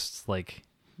coolest, like,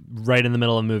 right in the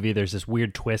middle of the movie, there's this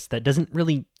weird twist that doesn't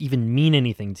really even mean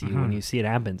anything to you when you see it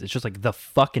happens. It's just like, the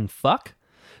fucking fuck?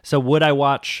 So would I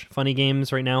watch Funny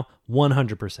Games right now?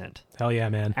 100%. Hell yeah,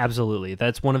 man. Absolutely.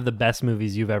 That's one of the best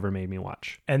movies you've ever made me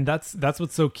watch. And that's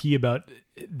what's so key about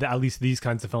at least these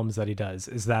kinds of films that he does,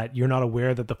 is that you're not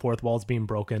aware that the fourth wall is being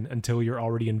broken until you're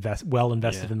already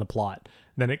invested in the plot.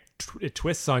 Then it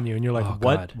twists on you, and you're like, Oh,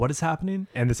 what? God. What is happening?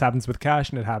 And this happens with Cash,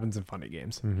 and it happens in Funny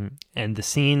Games. And the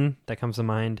scene that comes to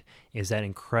mind is that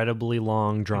incredibly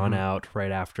long, drawn out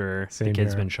right after Same the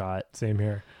kid's here. been shot. Same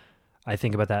here. I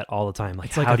think about that all the time. Like,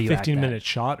 It's like how a do you act that? 15-minute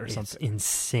shot or It's something.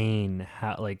 insane.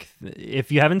 How, like,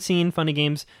 if you haven't seen Funny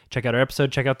Games, check out our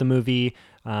episode, check out the movie.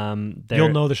 You'll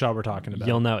know the shot we're talking about.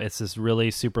 You'll know it's this really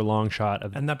super long shot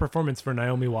of And that performance for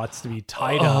Naomi Watts to be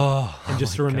tied up and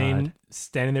just to remain God.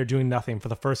 standing there doing nothing for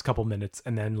the first couple minutes,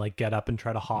 and then like get up and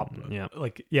try to hop.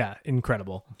 Yeah.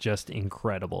 Incredible. just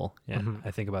incredible. Yeah, I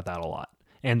think about that a lot.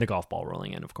 And the golf ball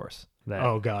rolling in, of course.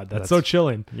 Oh God, that's so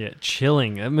chilling. Yeah,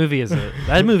 chilling. That movie is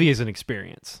an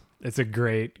experience. It's a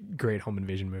great home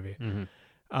invasion movie.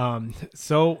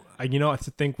 So I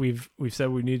think we've said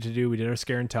what we needed to do. We did our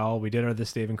Scare and Tell. We did our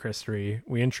This Dave and Chris 3.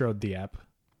 We introed the ep.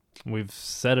 We've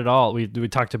said it all. We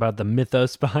talked about the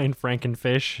mythos behind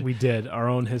Frankenfish. We did our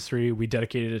own history. We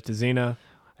dedicated it to Xena.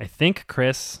 I think,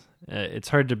 Chris, it's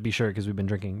hard to be sure because we've been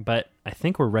drinking, but I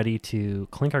think we're ready to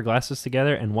clink our glasses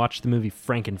together and watch the movie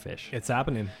Frankenfish. It's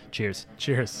happening. Cheers.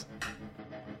 Cheers.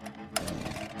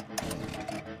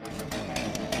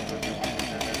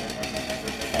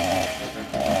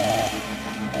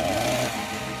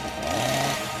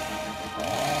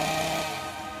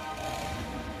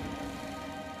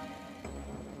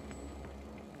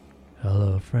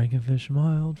 Hello, Frankenfish,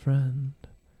 my old friend.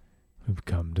 We've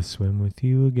come to swim with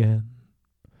you again.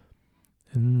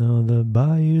 And though the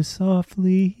bayou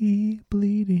softly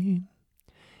bleeding,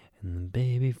 And the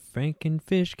baby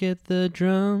Frankenfish get the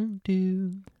drum,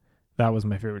 dude. that was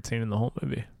my favorite scene in the whole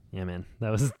movie. Yeah, man.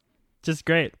 That was just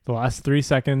great. The last 3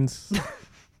 seconds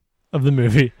of the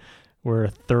movie were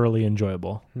thoroughly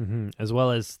enjoyable. As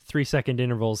well as 3-second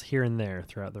intervals here and there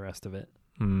throughout the rest of it.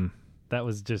 That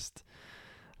was just,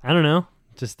 I don't know,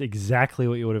 just exactly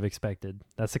what you would have expected.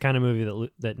 That's the kind of movie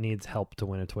that needs help to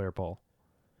win a Twitter poll.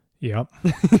 Yep.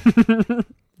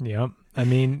 Yep. I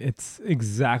mean, it's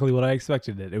exactly what I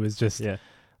expected it. It was just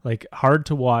like hard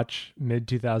to watch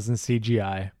mid-2000s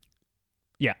CGI.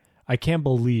 Yeah. I can't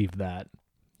believe that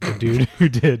the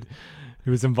dude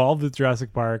who was involved with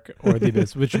Jurassic Park or The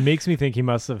Abyss, which makes me think he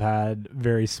must have had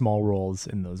very small roles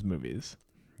in those movies.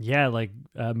 Yeah, like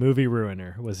Movie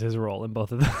Ruiner was his role in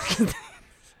both of those.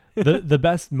 The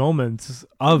best moments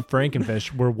of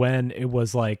Frankenfish were when it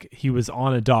was like he was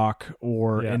on a dock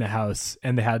or in a house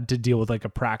and they had to deal with like a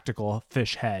practical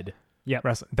fish head. Yeah.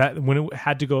 That when it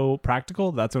had to go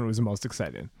practical, that's when it was the most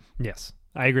exciting. Yes,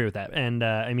 I agree with that. And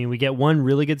I mean, we get one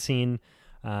really good scene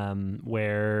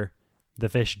where the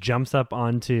fish jumps up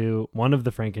onto one of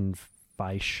the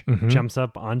Frankenfish jumps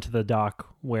up onto the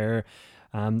dock where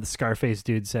the Scarface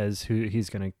dude says he's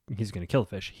gonna kill the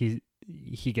fish.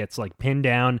 He gets like pinned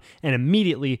down and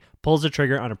immediately pulls the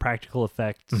trigger on a practical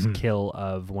effects kill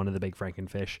of one of the big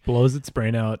Frankenfish. Blows its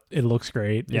brain out. It looks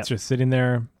great. Yep. It's just sitting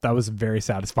there. That was very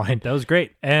satisfying. That was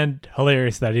great. And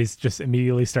hilarious that he's just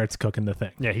immediately starts cooking the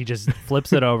thing. Yeah, he just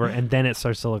flips it over and then it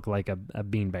starts to look like a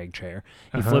beanbag chair.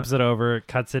 He flips it over,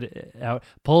 cuts it out,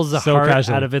 pulls the heart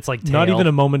casually. out of its like tail. Not even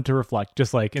a moment to reflect.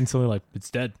 Just like instantly like,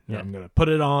 it's dead. Yeah. I'm going to put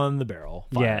it on the barrel.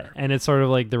 Fire. Yeah, and it's sort of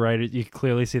like the writer. You can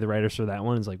clearly see the writers for that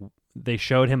one. It's like they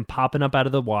showed him popping up out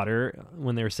of the water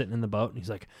when they were sitting in the boat, and he's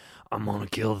like, "I'm gonna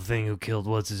kill the thing who killed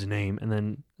what's his name," and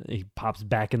then he pops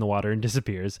back in the water and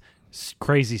disappears.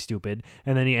 Crazy stupid,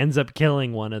 and then he ends up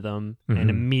killing one of them and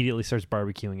immediately starts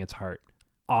barbecuing its heart.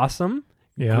 Awesome,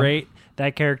 Yeah. great.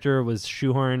 That character was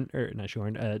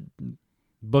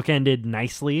bookended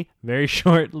nicely, very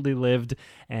shortly lived,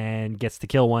 and gets to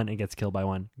kill one and gets killed by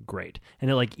one. Great.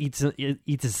 And it like eats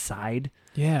his side.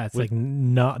 Yeah, it's like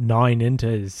not gnawing into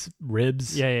his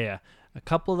ribs. Yeah. A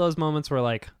couple of those moments were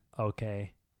like,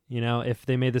 okay, you know, if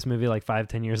they made this movie like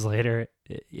 5-10 years later,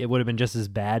 it would have been just as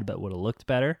bad, but would have looked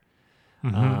better.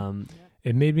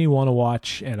 It made me want to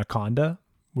watch Anaconda,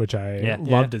 which I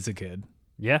loved as a kid.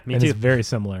 Yeah, me and too. It's very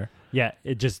similar. Yeah,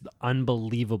 it just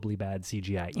unbelievably bad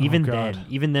CGI.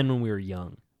 Even then when we were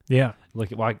young. Yeah.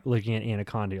 Looking at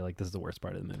Anaconda, you're like, this is the worst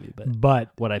part of the movie. But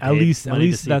what I at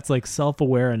least that's like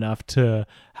self-aware enough to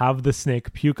have the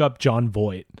snake puke up John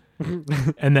Voight.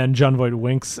 And then John Voight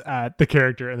winks at the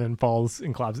character and then falls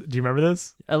and claps. Do you remember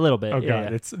this? A little bit. Oh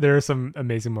god, there are some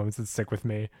amazing moments that stick with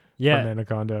me. From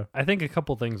Anaconda. I think a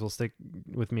couple things will stick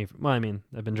with me. Well, I mean,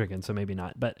 I've been drinking, so maybe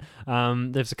not. But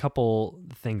there's a couple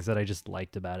things that I just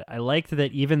liked about it. I liked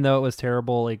that even though it was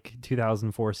terrible, like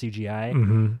 2004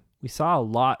 CGI, we saw a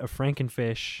lot of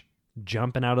Frankenfish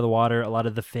jumping out of the water, a lot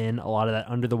of the fin, a lot of that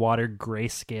under the water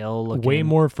grayscale looking. Way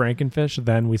more Frankenfish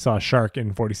than we saw shark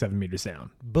in 47 meters down.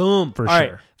 Boom. For all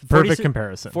sure. Right. Perfect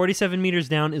comparison. 47 meters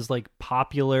down is like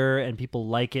popular and people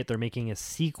like it. They're making a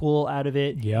sequel out of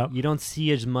it. Yep. You don't see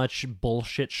as much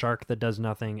bullshit shark that does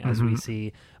nothing as we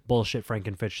see bullshit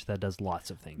Frankenfish that does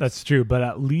lots of things. That's true, but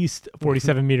at least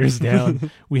 47 meters down,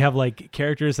 we have like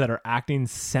characters that are acting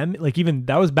like even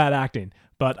that was bad acting.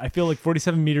 But I feel like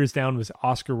 47 meters down was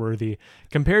Oscar worthy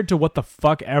compared to what the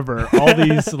fuck ever all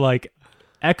these like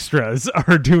extras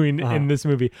are doing in this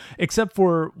movie, except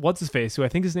for what's his face, who I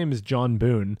think his name is John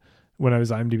Boone. When I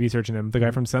was IMDb searching him, the guy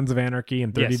from Sons of Anarchy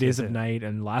and 30 Days of Night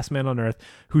and Last Man on Earth,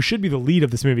 who should be the lead of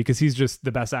this movie because he's just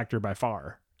the best actor by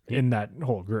far in that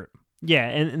whole group. Yeah,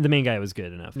 and the main guy was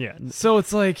good enough. Yeah. So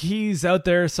it's like he's out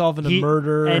there solving a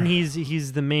murder. And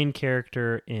he's the main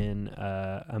character in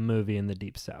a movie in the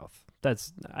Deep South.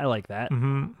 I like that.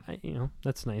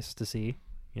 That's nice to see.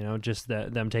 Just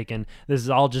them taking this is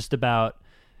all just about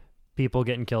people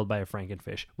getting killed by a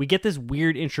Frankenfish. We get this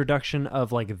weird introduction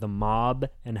of like the mob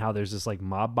and how there's this like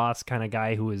mob boss kind of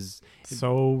guy who is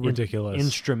so ridiculous,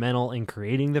 instrumental in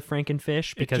creating the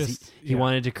Frankenfish because he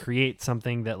wanted to create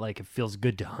something that like it feels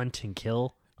good to hunt and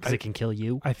kill. Because it can kill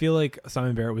you. I feel like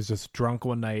Simon Barrett was just drunk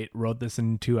one night, wrote this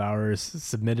in 2 hours,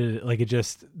 submitted it. Like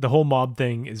the whole mob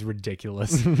thing is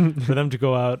ridiculous for them to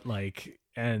go out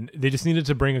and they just needed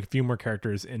to bring a few more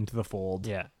characters into the fold.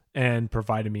 Yeah. And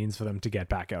provide a means for them to get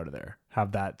back out of there.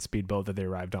 Have that speedboat that they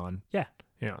arrived on. Yeah.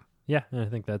 Yeah. Yeah. And I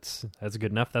think that's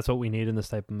good enough. That's what we need in this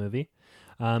type of movie.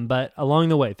 But along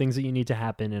the way, things that you need to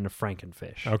happen in a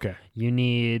Frankenfish. Okay. You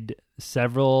need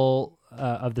several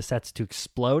of the sets to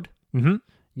explode. Mm-hmm.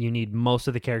 You need most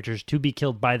of the characters to be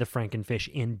killed by the Frankenfish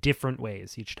in different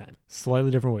ways each time.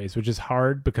 Slightly different ways, which is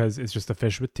hard because it's just a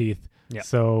fish with teeth. Yeah.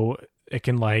 So it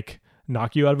can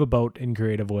knock you out of a boat in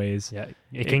creative ways. Yeah.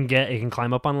 It can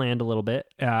climb up on land a little bit.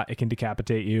 It can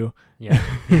decapitate you. Yeah.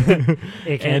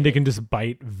 It can just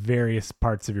bite various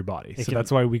parts of your body. So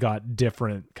that's why we got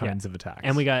different kinds of attacks.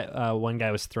 And we got one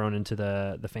guy was thrown into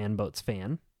the fan boat's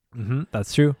fan. Mm-hmm.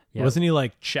 That's true. Yeah. Wasn't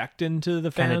he checked into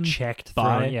the fan? Kind of checked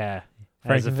through it. Yeah.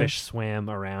 As a fish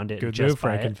swam around it. Good just move,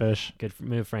 Frankenfish. Good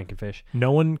move, Frankenfish.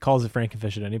 No one calls it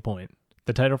Frankenfish at any point.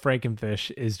 The title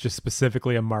Frankenfish is just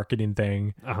specifically a marketing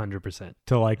thing. 100%.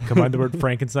 To combine the word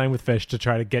Frankenstein with fish to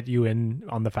try to get you in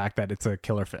on the fact that it's a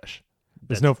killer fish.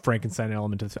 There's no Frankenstein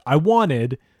element to this. I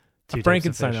wanted a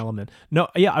Frankenstein element. No,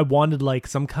 yeah, I wanted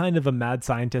some kind of a mad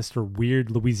scientist or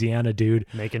weird Louisiana dude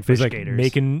making fish gators,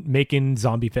 making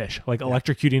zombie fish,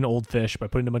 electrocuting old fish by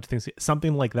putting a bunch of things,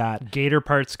 something like that. Gator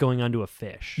parts going onto a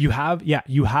fish. You have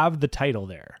the title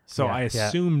there, so I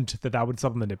assumed that would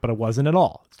supplement it, but it wasn't at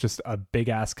all. It's just a big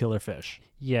ass killer fish.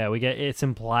 Yeah, it's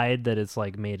implied that it's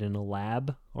made in a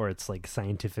lab or it's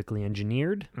scientifically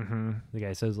engineered. Mm-hmm. The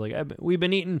guy says we've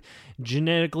been eating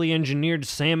genetically engineered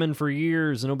salmon for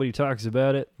years and nobody talks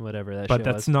about it. Whatever that. But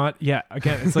that's not. Yeah,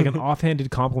 again, it's an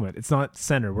offhanded compliment. It's not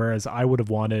centered. Whereas I would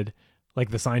have wanted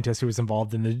the scientist who was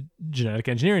involved in the genetic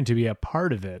engineering to be a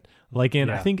part of it. I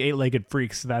think 8-Legged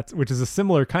Freaks. Which is a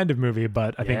similar kind of movie,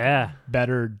 but I think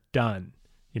better done.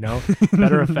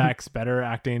 Better effects, better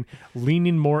acting,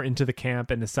 leaning more into the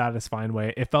camp in a satisfying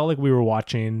way. It felt like we were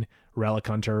watching Relic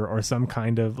Hunter or some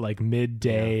kind of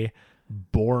midday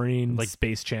boring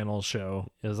Space Channel show.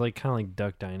 It was kind of like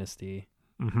Duck Dynasty.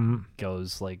 Mm-hmm.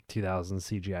 Goes 2000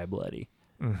 CGI bloody.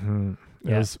 Mm-hmm.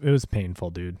 Yeah. It was painful,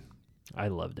 dude. I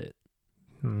loved it.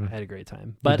 Mm. I had a great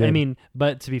time. But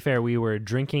to be fair, we were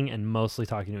drinking and mostly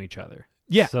talking to each other.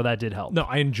 Yeah. So that did help. No,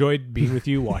 I enjoyed being with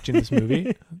you watching this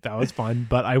movie. That was fun.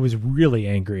 But I was really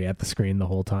angry at the screen the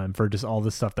whole time for just all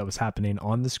the stuff that was happening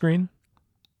on the screen.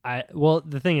 Well,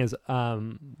 the thing is,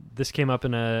 this came up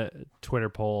in a Twitter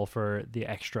poll for the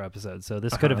extra episode, so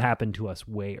this could have happened to us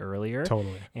way earlier.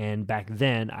 Totally. And back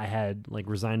then, I had like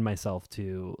resigned myself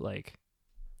to like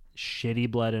shitty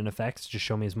blood and effects. Just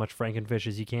show me as much Frankenfish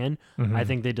as you can. I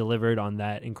think they delivered on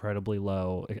that incredibly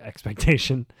low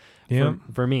expectation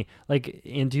for me. Like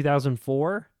in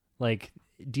 2004, like,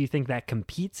 do you think that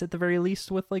competes at the very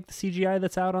least with like the CGI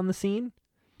that's out on the scene?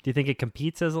 Do you think it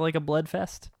competes as like a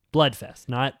bloodfest? Bloodfest,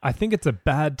 not. I think it's a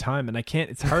bad time, and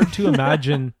it's hard to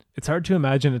imagine. It's hard to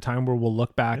imagine a time where we'll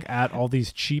look back at all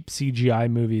these cheap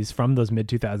CGI movies from those mid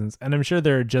 2000s, and I'm sure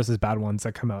there are just as bad ones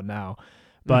that come out now.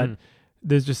 But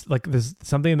there's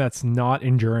something that's not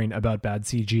enduring about bad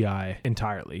CGI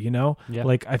entirely. You know,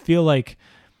 like I feel like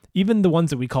even the ones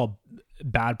that we call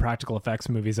bad practical effects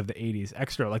movies of the 80s,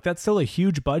 Extra, like that's still a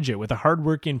huge budget with a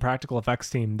hardworking practical effects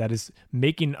team that is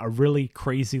making a really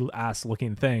crazy ass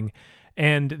looking thing.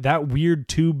 And that weird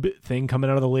tube thing coming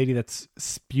out of the lady that's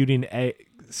spewing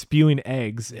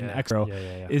eggs in Extra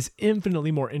is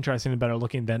infinitely more interesting and better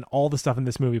looking than all the stuff in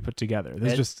this movie put together.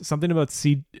 There's just something about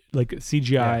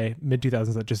CGI mid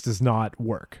 2000s that just does not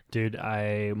work. Dude,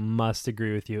 I must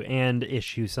agree with you and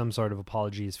issue some sort of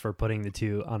apologies for putting the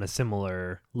two on a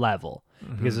similar level.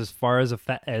 Because as far as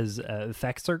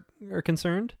effects are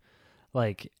concerned,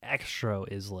 like Extra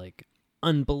is like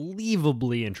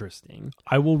unbelievably interesting.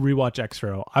 I will rewatch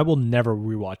Extra. I will never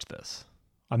rewatch this.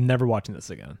 I'm never watching this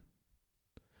again.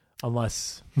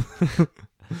 Unless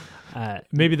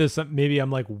maybe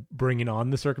I'm like bringing on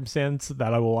the circumstance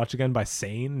that I will watch again by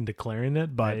saying and declaring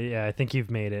it. But I think you've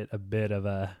made it a bit of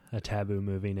a taboo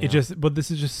movie now. But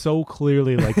this is just so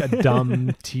clearly like a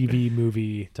dumb TV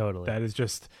movie. Totally. That is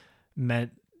just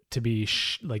meant to be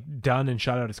done and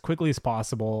shot out as quickly as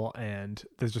possible, and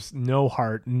there's just no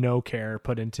heart, no care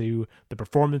put into the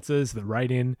performances, the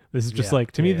writing. This is just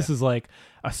this is like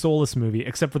a soulless movie,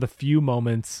 except for the few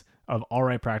moments of all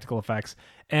right practical effects.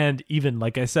 And even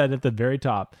like I said at the very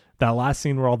top, that last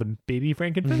scene where all the baby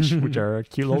Frankenfish, which are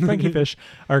cute little Frankenfish,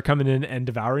 are coming in and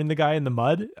devouring the guy in the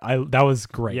mud. That was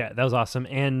great. Yeah, that was awesome.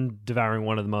 And devouring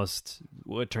one of the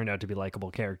what turned out to be likable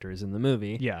characters in the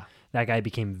movie. Yeah. That guy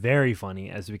became very funny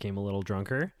as he became a little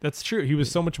drunker. That's true. He was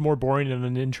so much more boring and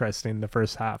uninteresting in the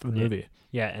first half of the movie.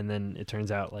 Yeah, and then it turns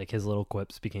out like his little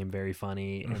quips became very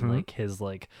funny, and like his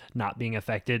like not being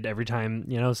affected every time,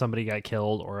 you know, somebody got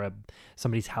killed or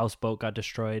somebody's houseboat got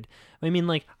destroyed. I mean,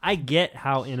 like, I get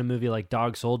how in a movie like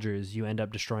Dog Soldiers you end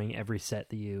up destroying every set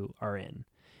that you are in.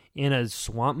 In a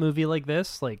swamp movie like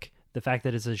this, like the fact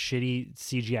that it's a shitty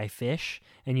CGI fish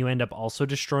and you end up also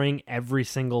destroying every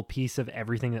single piece of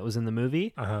everything that was in the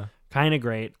movie, kind of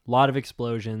great. A lot of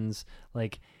explosions.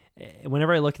 Like,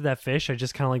 whenever I looked at that fish, I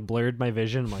just kind of like blurred my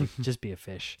vision. I'm like, just be a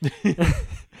fish.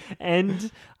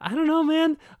 And I don't know,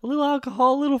 man. A little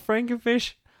alcohol, a little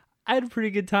Frankenfish. I had a pretty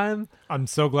good time. I'm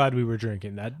so glad we were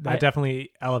drinking. That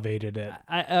definitely elevated it.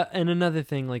 And another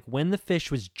thing, like when the fish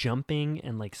was jumping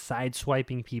and like side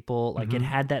swiping people, like it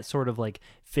had that sort of like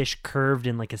fish curved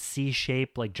in like a C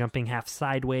shape, like jumping half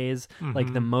sideways.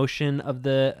 Like the motion of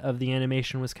the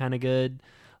animation was kind of good.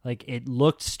 Like it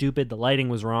looked stupid. The lighting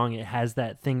was wrong. It has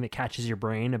that thing that catches your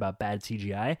brain about bad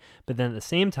CGI. But then at the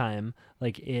same time,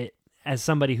 like it, as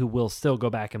somebody who will still go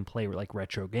back and play like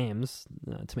retro games,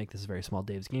 to make this a very small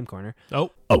Dave's Game Corner. Oh,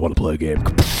 I want to play a game.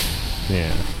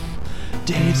 Yeah.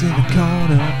 Dave's in the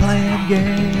corner playing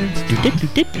games.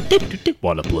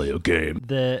 Want to play a game.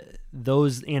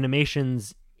 Those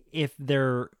animations, if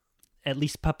they're at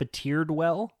least puppeteered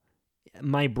well,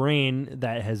 my brain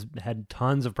that has had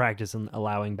tons of practice in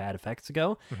allowing bad effects to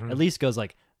go, at least goes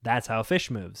like, that's how a fish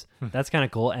moves. That's kind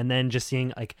of cool. And then just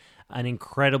seeing like an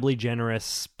incredibly generous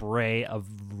spray of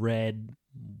red,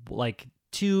 like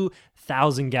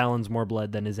 2,000 gallons more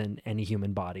blood than is in any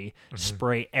human body,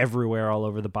 spray everywhere all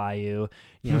over the bayou,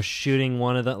 you know, shooting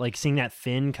one of the, like seeing that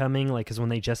fin coming, like, cause when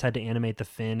they just had to animate the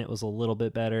fin, it was a little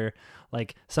bit better.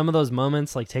 Like some of those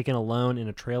moments, like taken alone in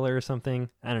a trailer or something,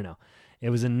 I don't know. It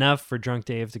was enough for Drunk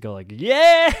Dave to go like,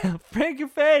 yeah,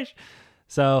 Frankenfish.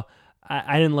 So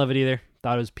I didn't love it either.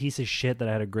 Thought it was a piece of shit that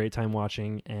I had a great time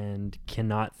watching, and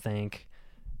cannot thank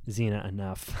Xena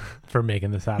enough for making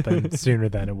this happen sooner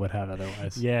than it would have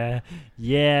otherwise. Yeah,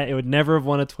 it would never have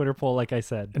won a Twitter poll, like I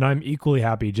said. And I'm equally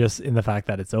happy just in the fact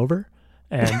that it's over.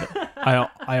 And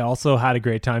I also had a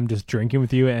great time just drinking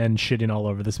with you and shitting all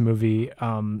over this movie.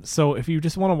 So if you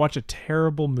just want to watch a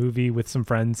terrible movie with some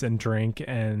friends and drink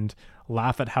and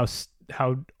laugh at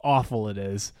how awful it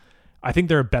is, I think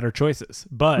there are better choices.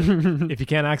 But if you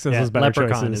can't access those better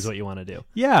Leprechaun choices, is what you want to do.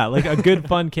 Yeah, like a good,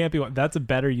 fun, campy one. That's a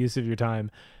better use of your time.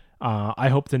 I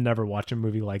hope to never watch a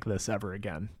movie like this ever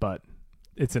again. But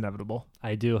it's inevitable.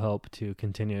 I do hope to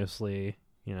continuously,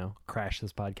 crash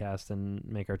this podcast and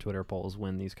make our Twitter polls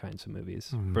win these kinds of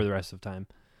movies for the rest of time.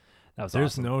 That was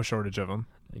There's awesome. no shortage of them.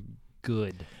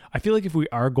 Good. I feel like if we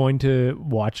are going to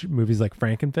watch movies like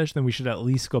Frankenfish, then we should at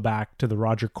least go back to the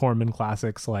Roger Corman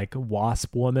classics like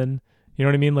Wasp Woman. You know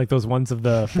what I mean? Like those ones of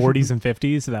the 40s and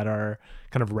 50s that are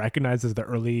kind of recognized as the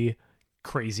early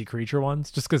crazy creature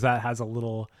ones, just because that has a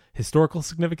little historical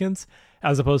significance,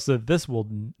 as opposed to this will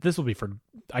be for.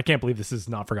 I can't believe this is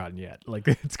not forgotten yet. Like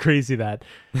it's crazy that.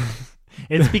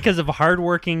 It's because of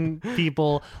hardworking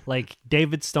people like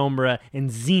David Stoneborough and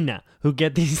Xena who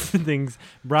get these things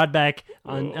brought back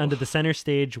onto the center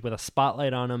stage with a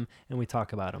spotlight on them, and we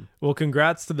talk about them. Well,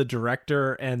 congrats to the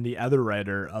director and the other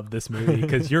writer of this movie,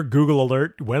 because your Google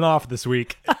alert went off this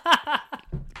week.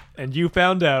 And you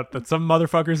found out that some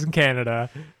motherfuckers in Canada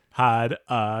had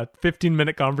a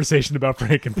 15-minute conversation about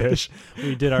Frankenfish.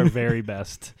 We did our very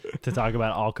best to talk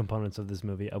about all components of this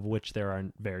movie, of which there are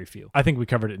very few. I think we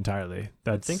covered it entirely.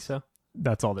 I think so.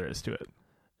 That's all there is to it.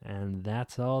 And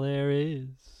that's all there is.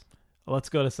 Let's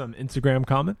go to some Instagram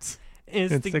comments.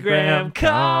 Instagram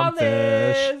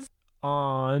comments.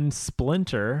 On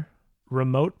Splinter,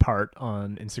 Remote Part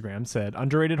on Instagram said,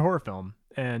 underrated horror film.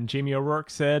 And Jamie O'Rourke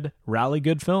said, rally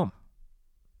good film.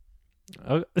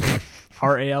 Oh.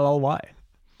 RALLY.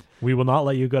 We will not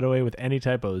let you get away with any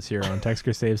typos here on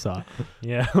Texter Save Saw.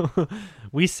 Yeah.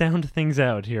 We sound things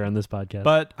out here on this podcast.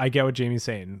 But I get what Jamie's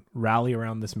saying. Rally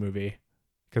around this movie,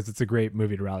 because it's a great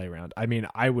movie to rally around. I mean,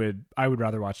 I would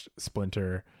rather watch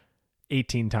Splinter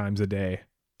 18 times a day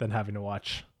than having to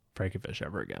watch Frankenfish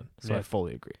ever again. So Yeah. I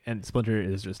fully agree. And Splinter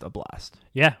is just a blast.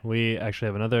 Yeah, we actually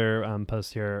have another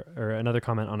post here, or another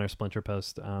comment on our Splinter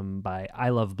post by I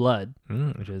Love Blood,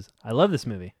 which is, I love this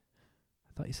movie.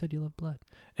 I thought you said you love blood.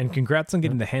 And congrats on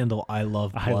getting the handle I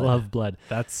Love Blood. I love blood.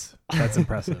 That's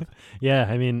impressive. Yeah,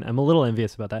 I mean, I'm a little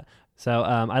envious about that. So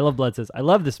I Love Blood says, I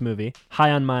love this movie.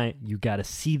 High on my you gotta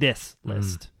see this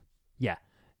list. Yeah.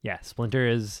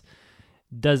 Splinter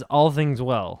does all things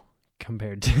well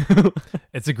compared to.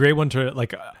 It's a great one to,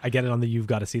 like, I get it on the you've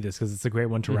got to see this, because it's a great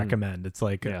one to recommend. It's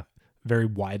like very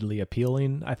widely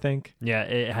appealing, I think. Yeah,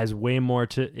 it has way more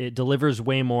it delivers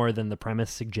way more than the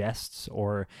premise suggests,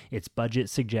 or its budget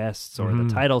suggests, or the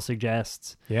title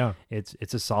suggests. Yeah.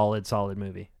 It's a solid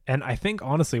movie. And I think,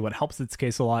 honestly, what helps its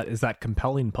case a lot is that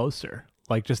compelling poster.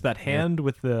 Like, just that hand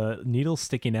with the needle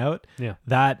sticking out. Yeah.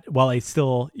 That, while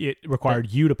it required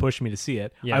you to push me to see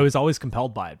it, Yeah. I was always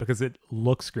compelled by it because it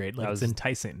looks great. Like, it's was-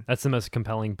 enticing. That's the most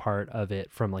compelling part of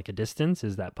it from like a distance,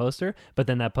 is that poster. But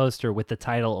then that poster with the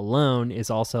title alone is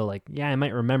also like, yeah, I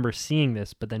might remember seeing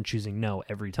this, but then choosing no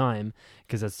every time,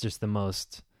 because that's just the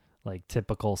most like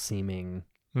typical seeming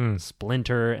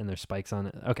Splinter, and there's spikes on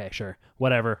it. Okay, sure,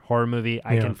 whatever, horror movie.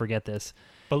 I can forget this,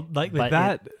 But like but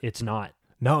that. it's not.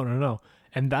 No.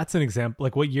 And that's an example.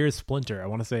 Like, what year is Splinter? I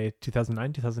want to say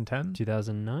 2009, 2010?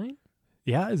 2009.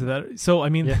 Yeah, is that? So, I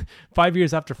mean, 5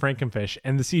 years after Frankenfish,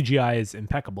 and the CGI is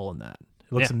impeccable in that.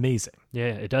 It looks amazing.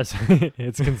 Yeah, it does.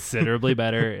 It's considerably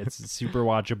better. It's super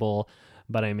watchable,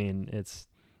 but I mean, it's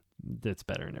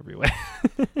better in every way.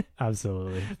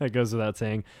 Absolutely. That goes without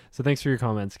saying. So thanks for your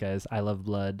comments, guys. I love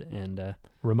blood, and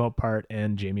Remote Part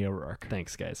and Jamie O'Rourke.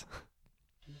 thanks, guys.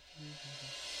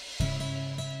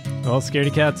 Well,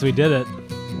 Scaredy Cats, we did it.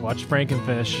 Watch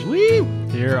Frankenfish. Woo!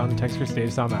 Here on the Texas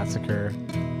Dave Saw Massacre.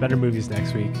 Better movies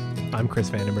next week. I'm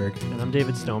Chris Vandenberg. And I'm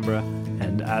David Stoneborough.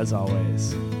 And as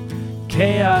always,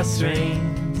 chaos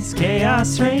reigns,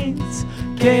 chaos reigns,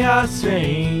 chaos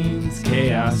reigns,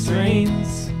 chaos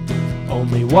reigns.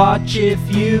 Only watch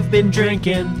if you've been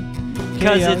drinking,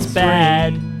 'Cause it's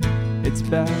bad. It's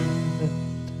bad.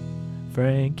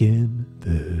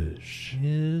 Frankenfish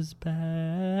Is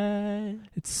bad.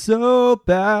 It's so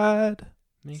bad.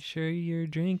 Make sure you're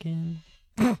drinking.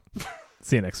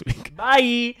 See you next week.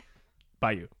 Bye.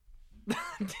 Bye, you.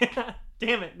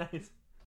 Damn it. Nice.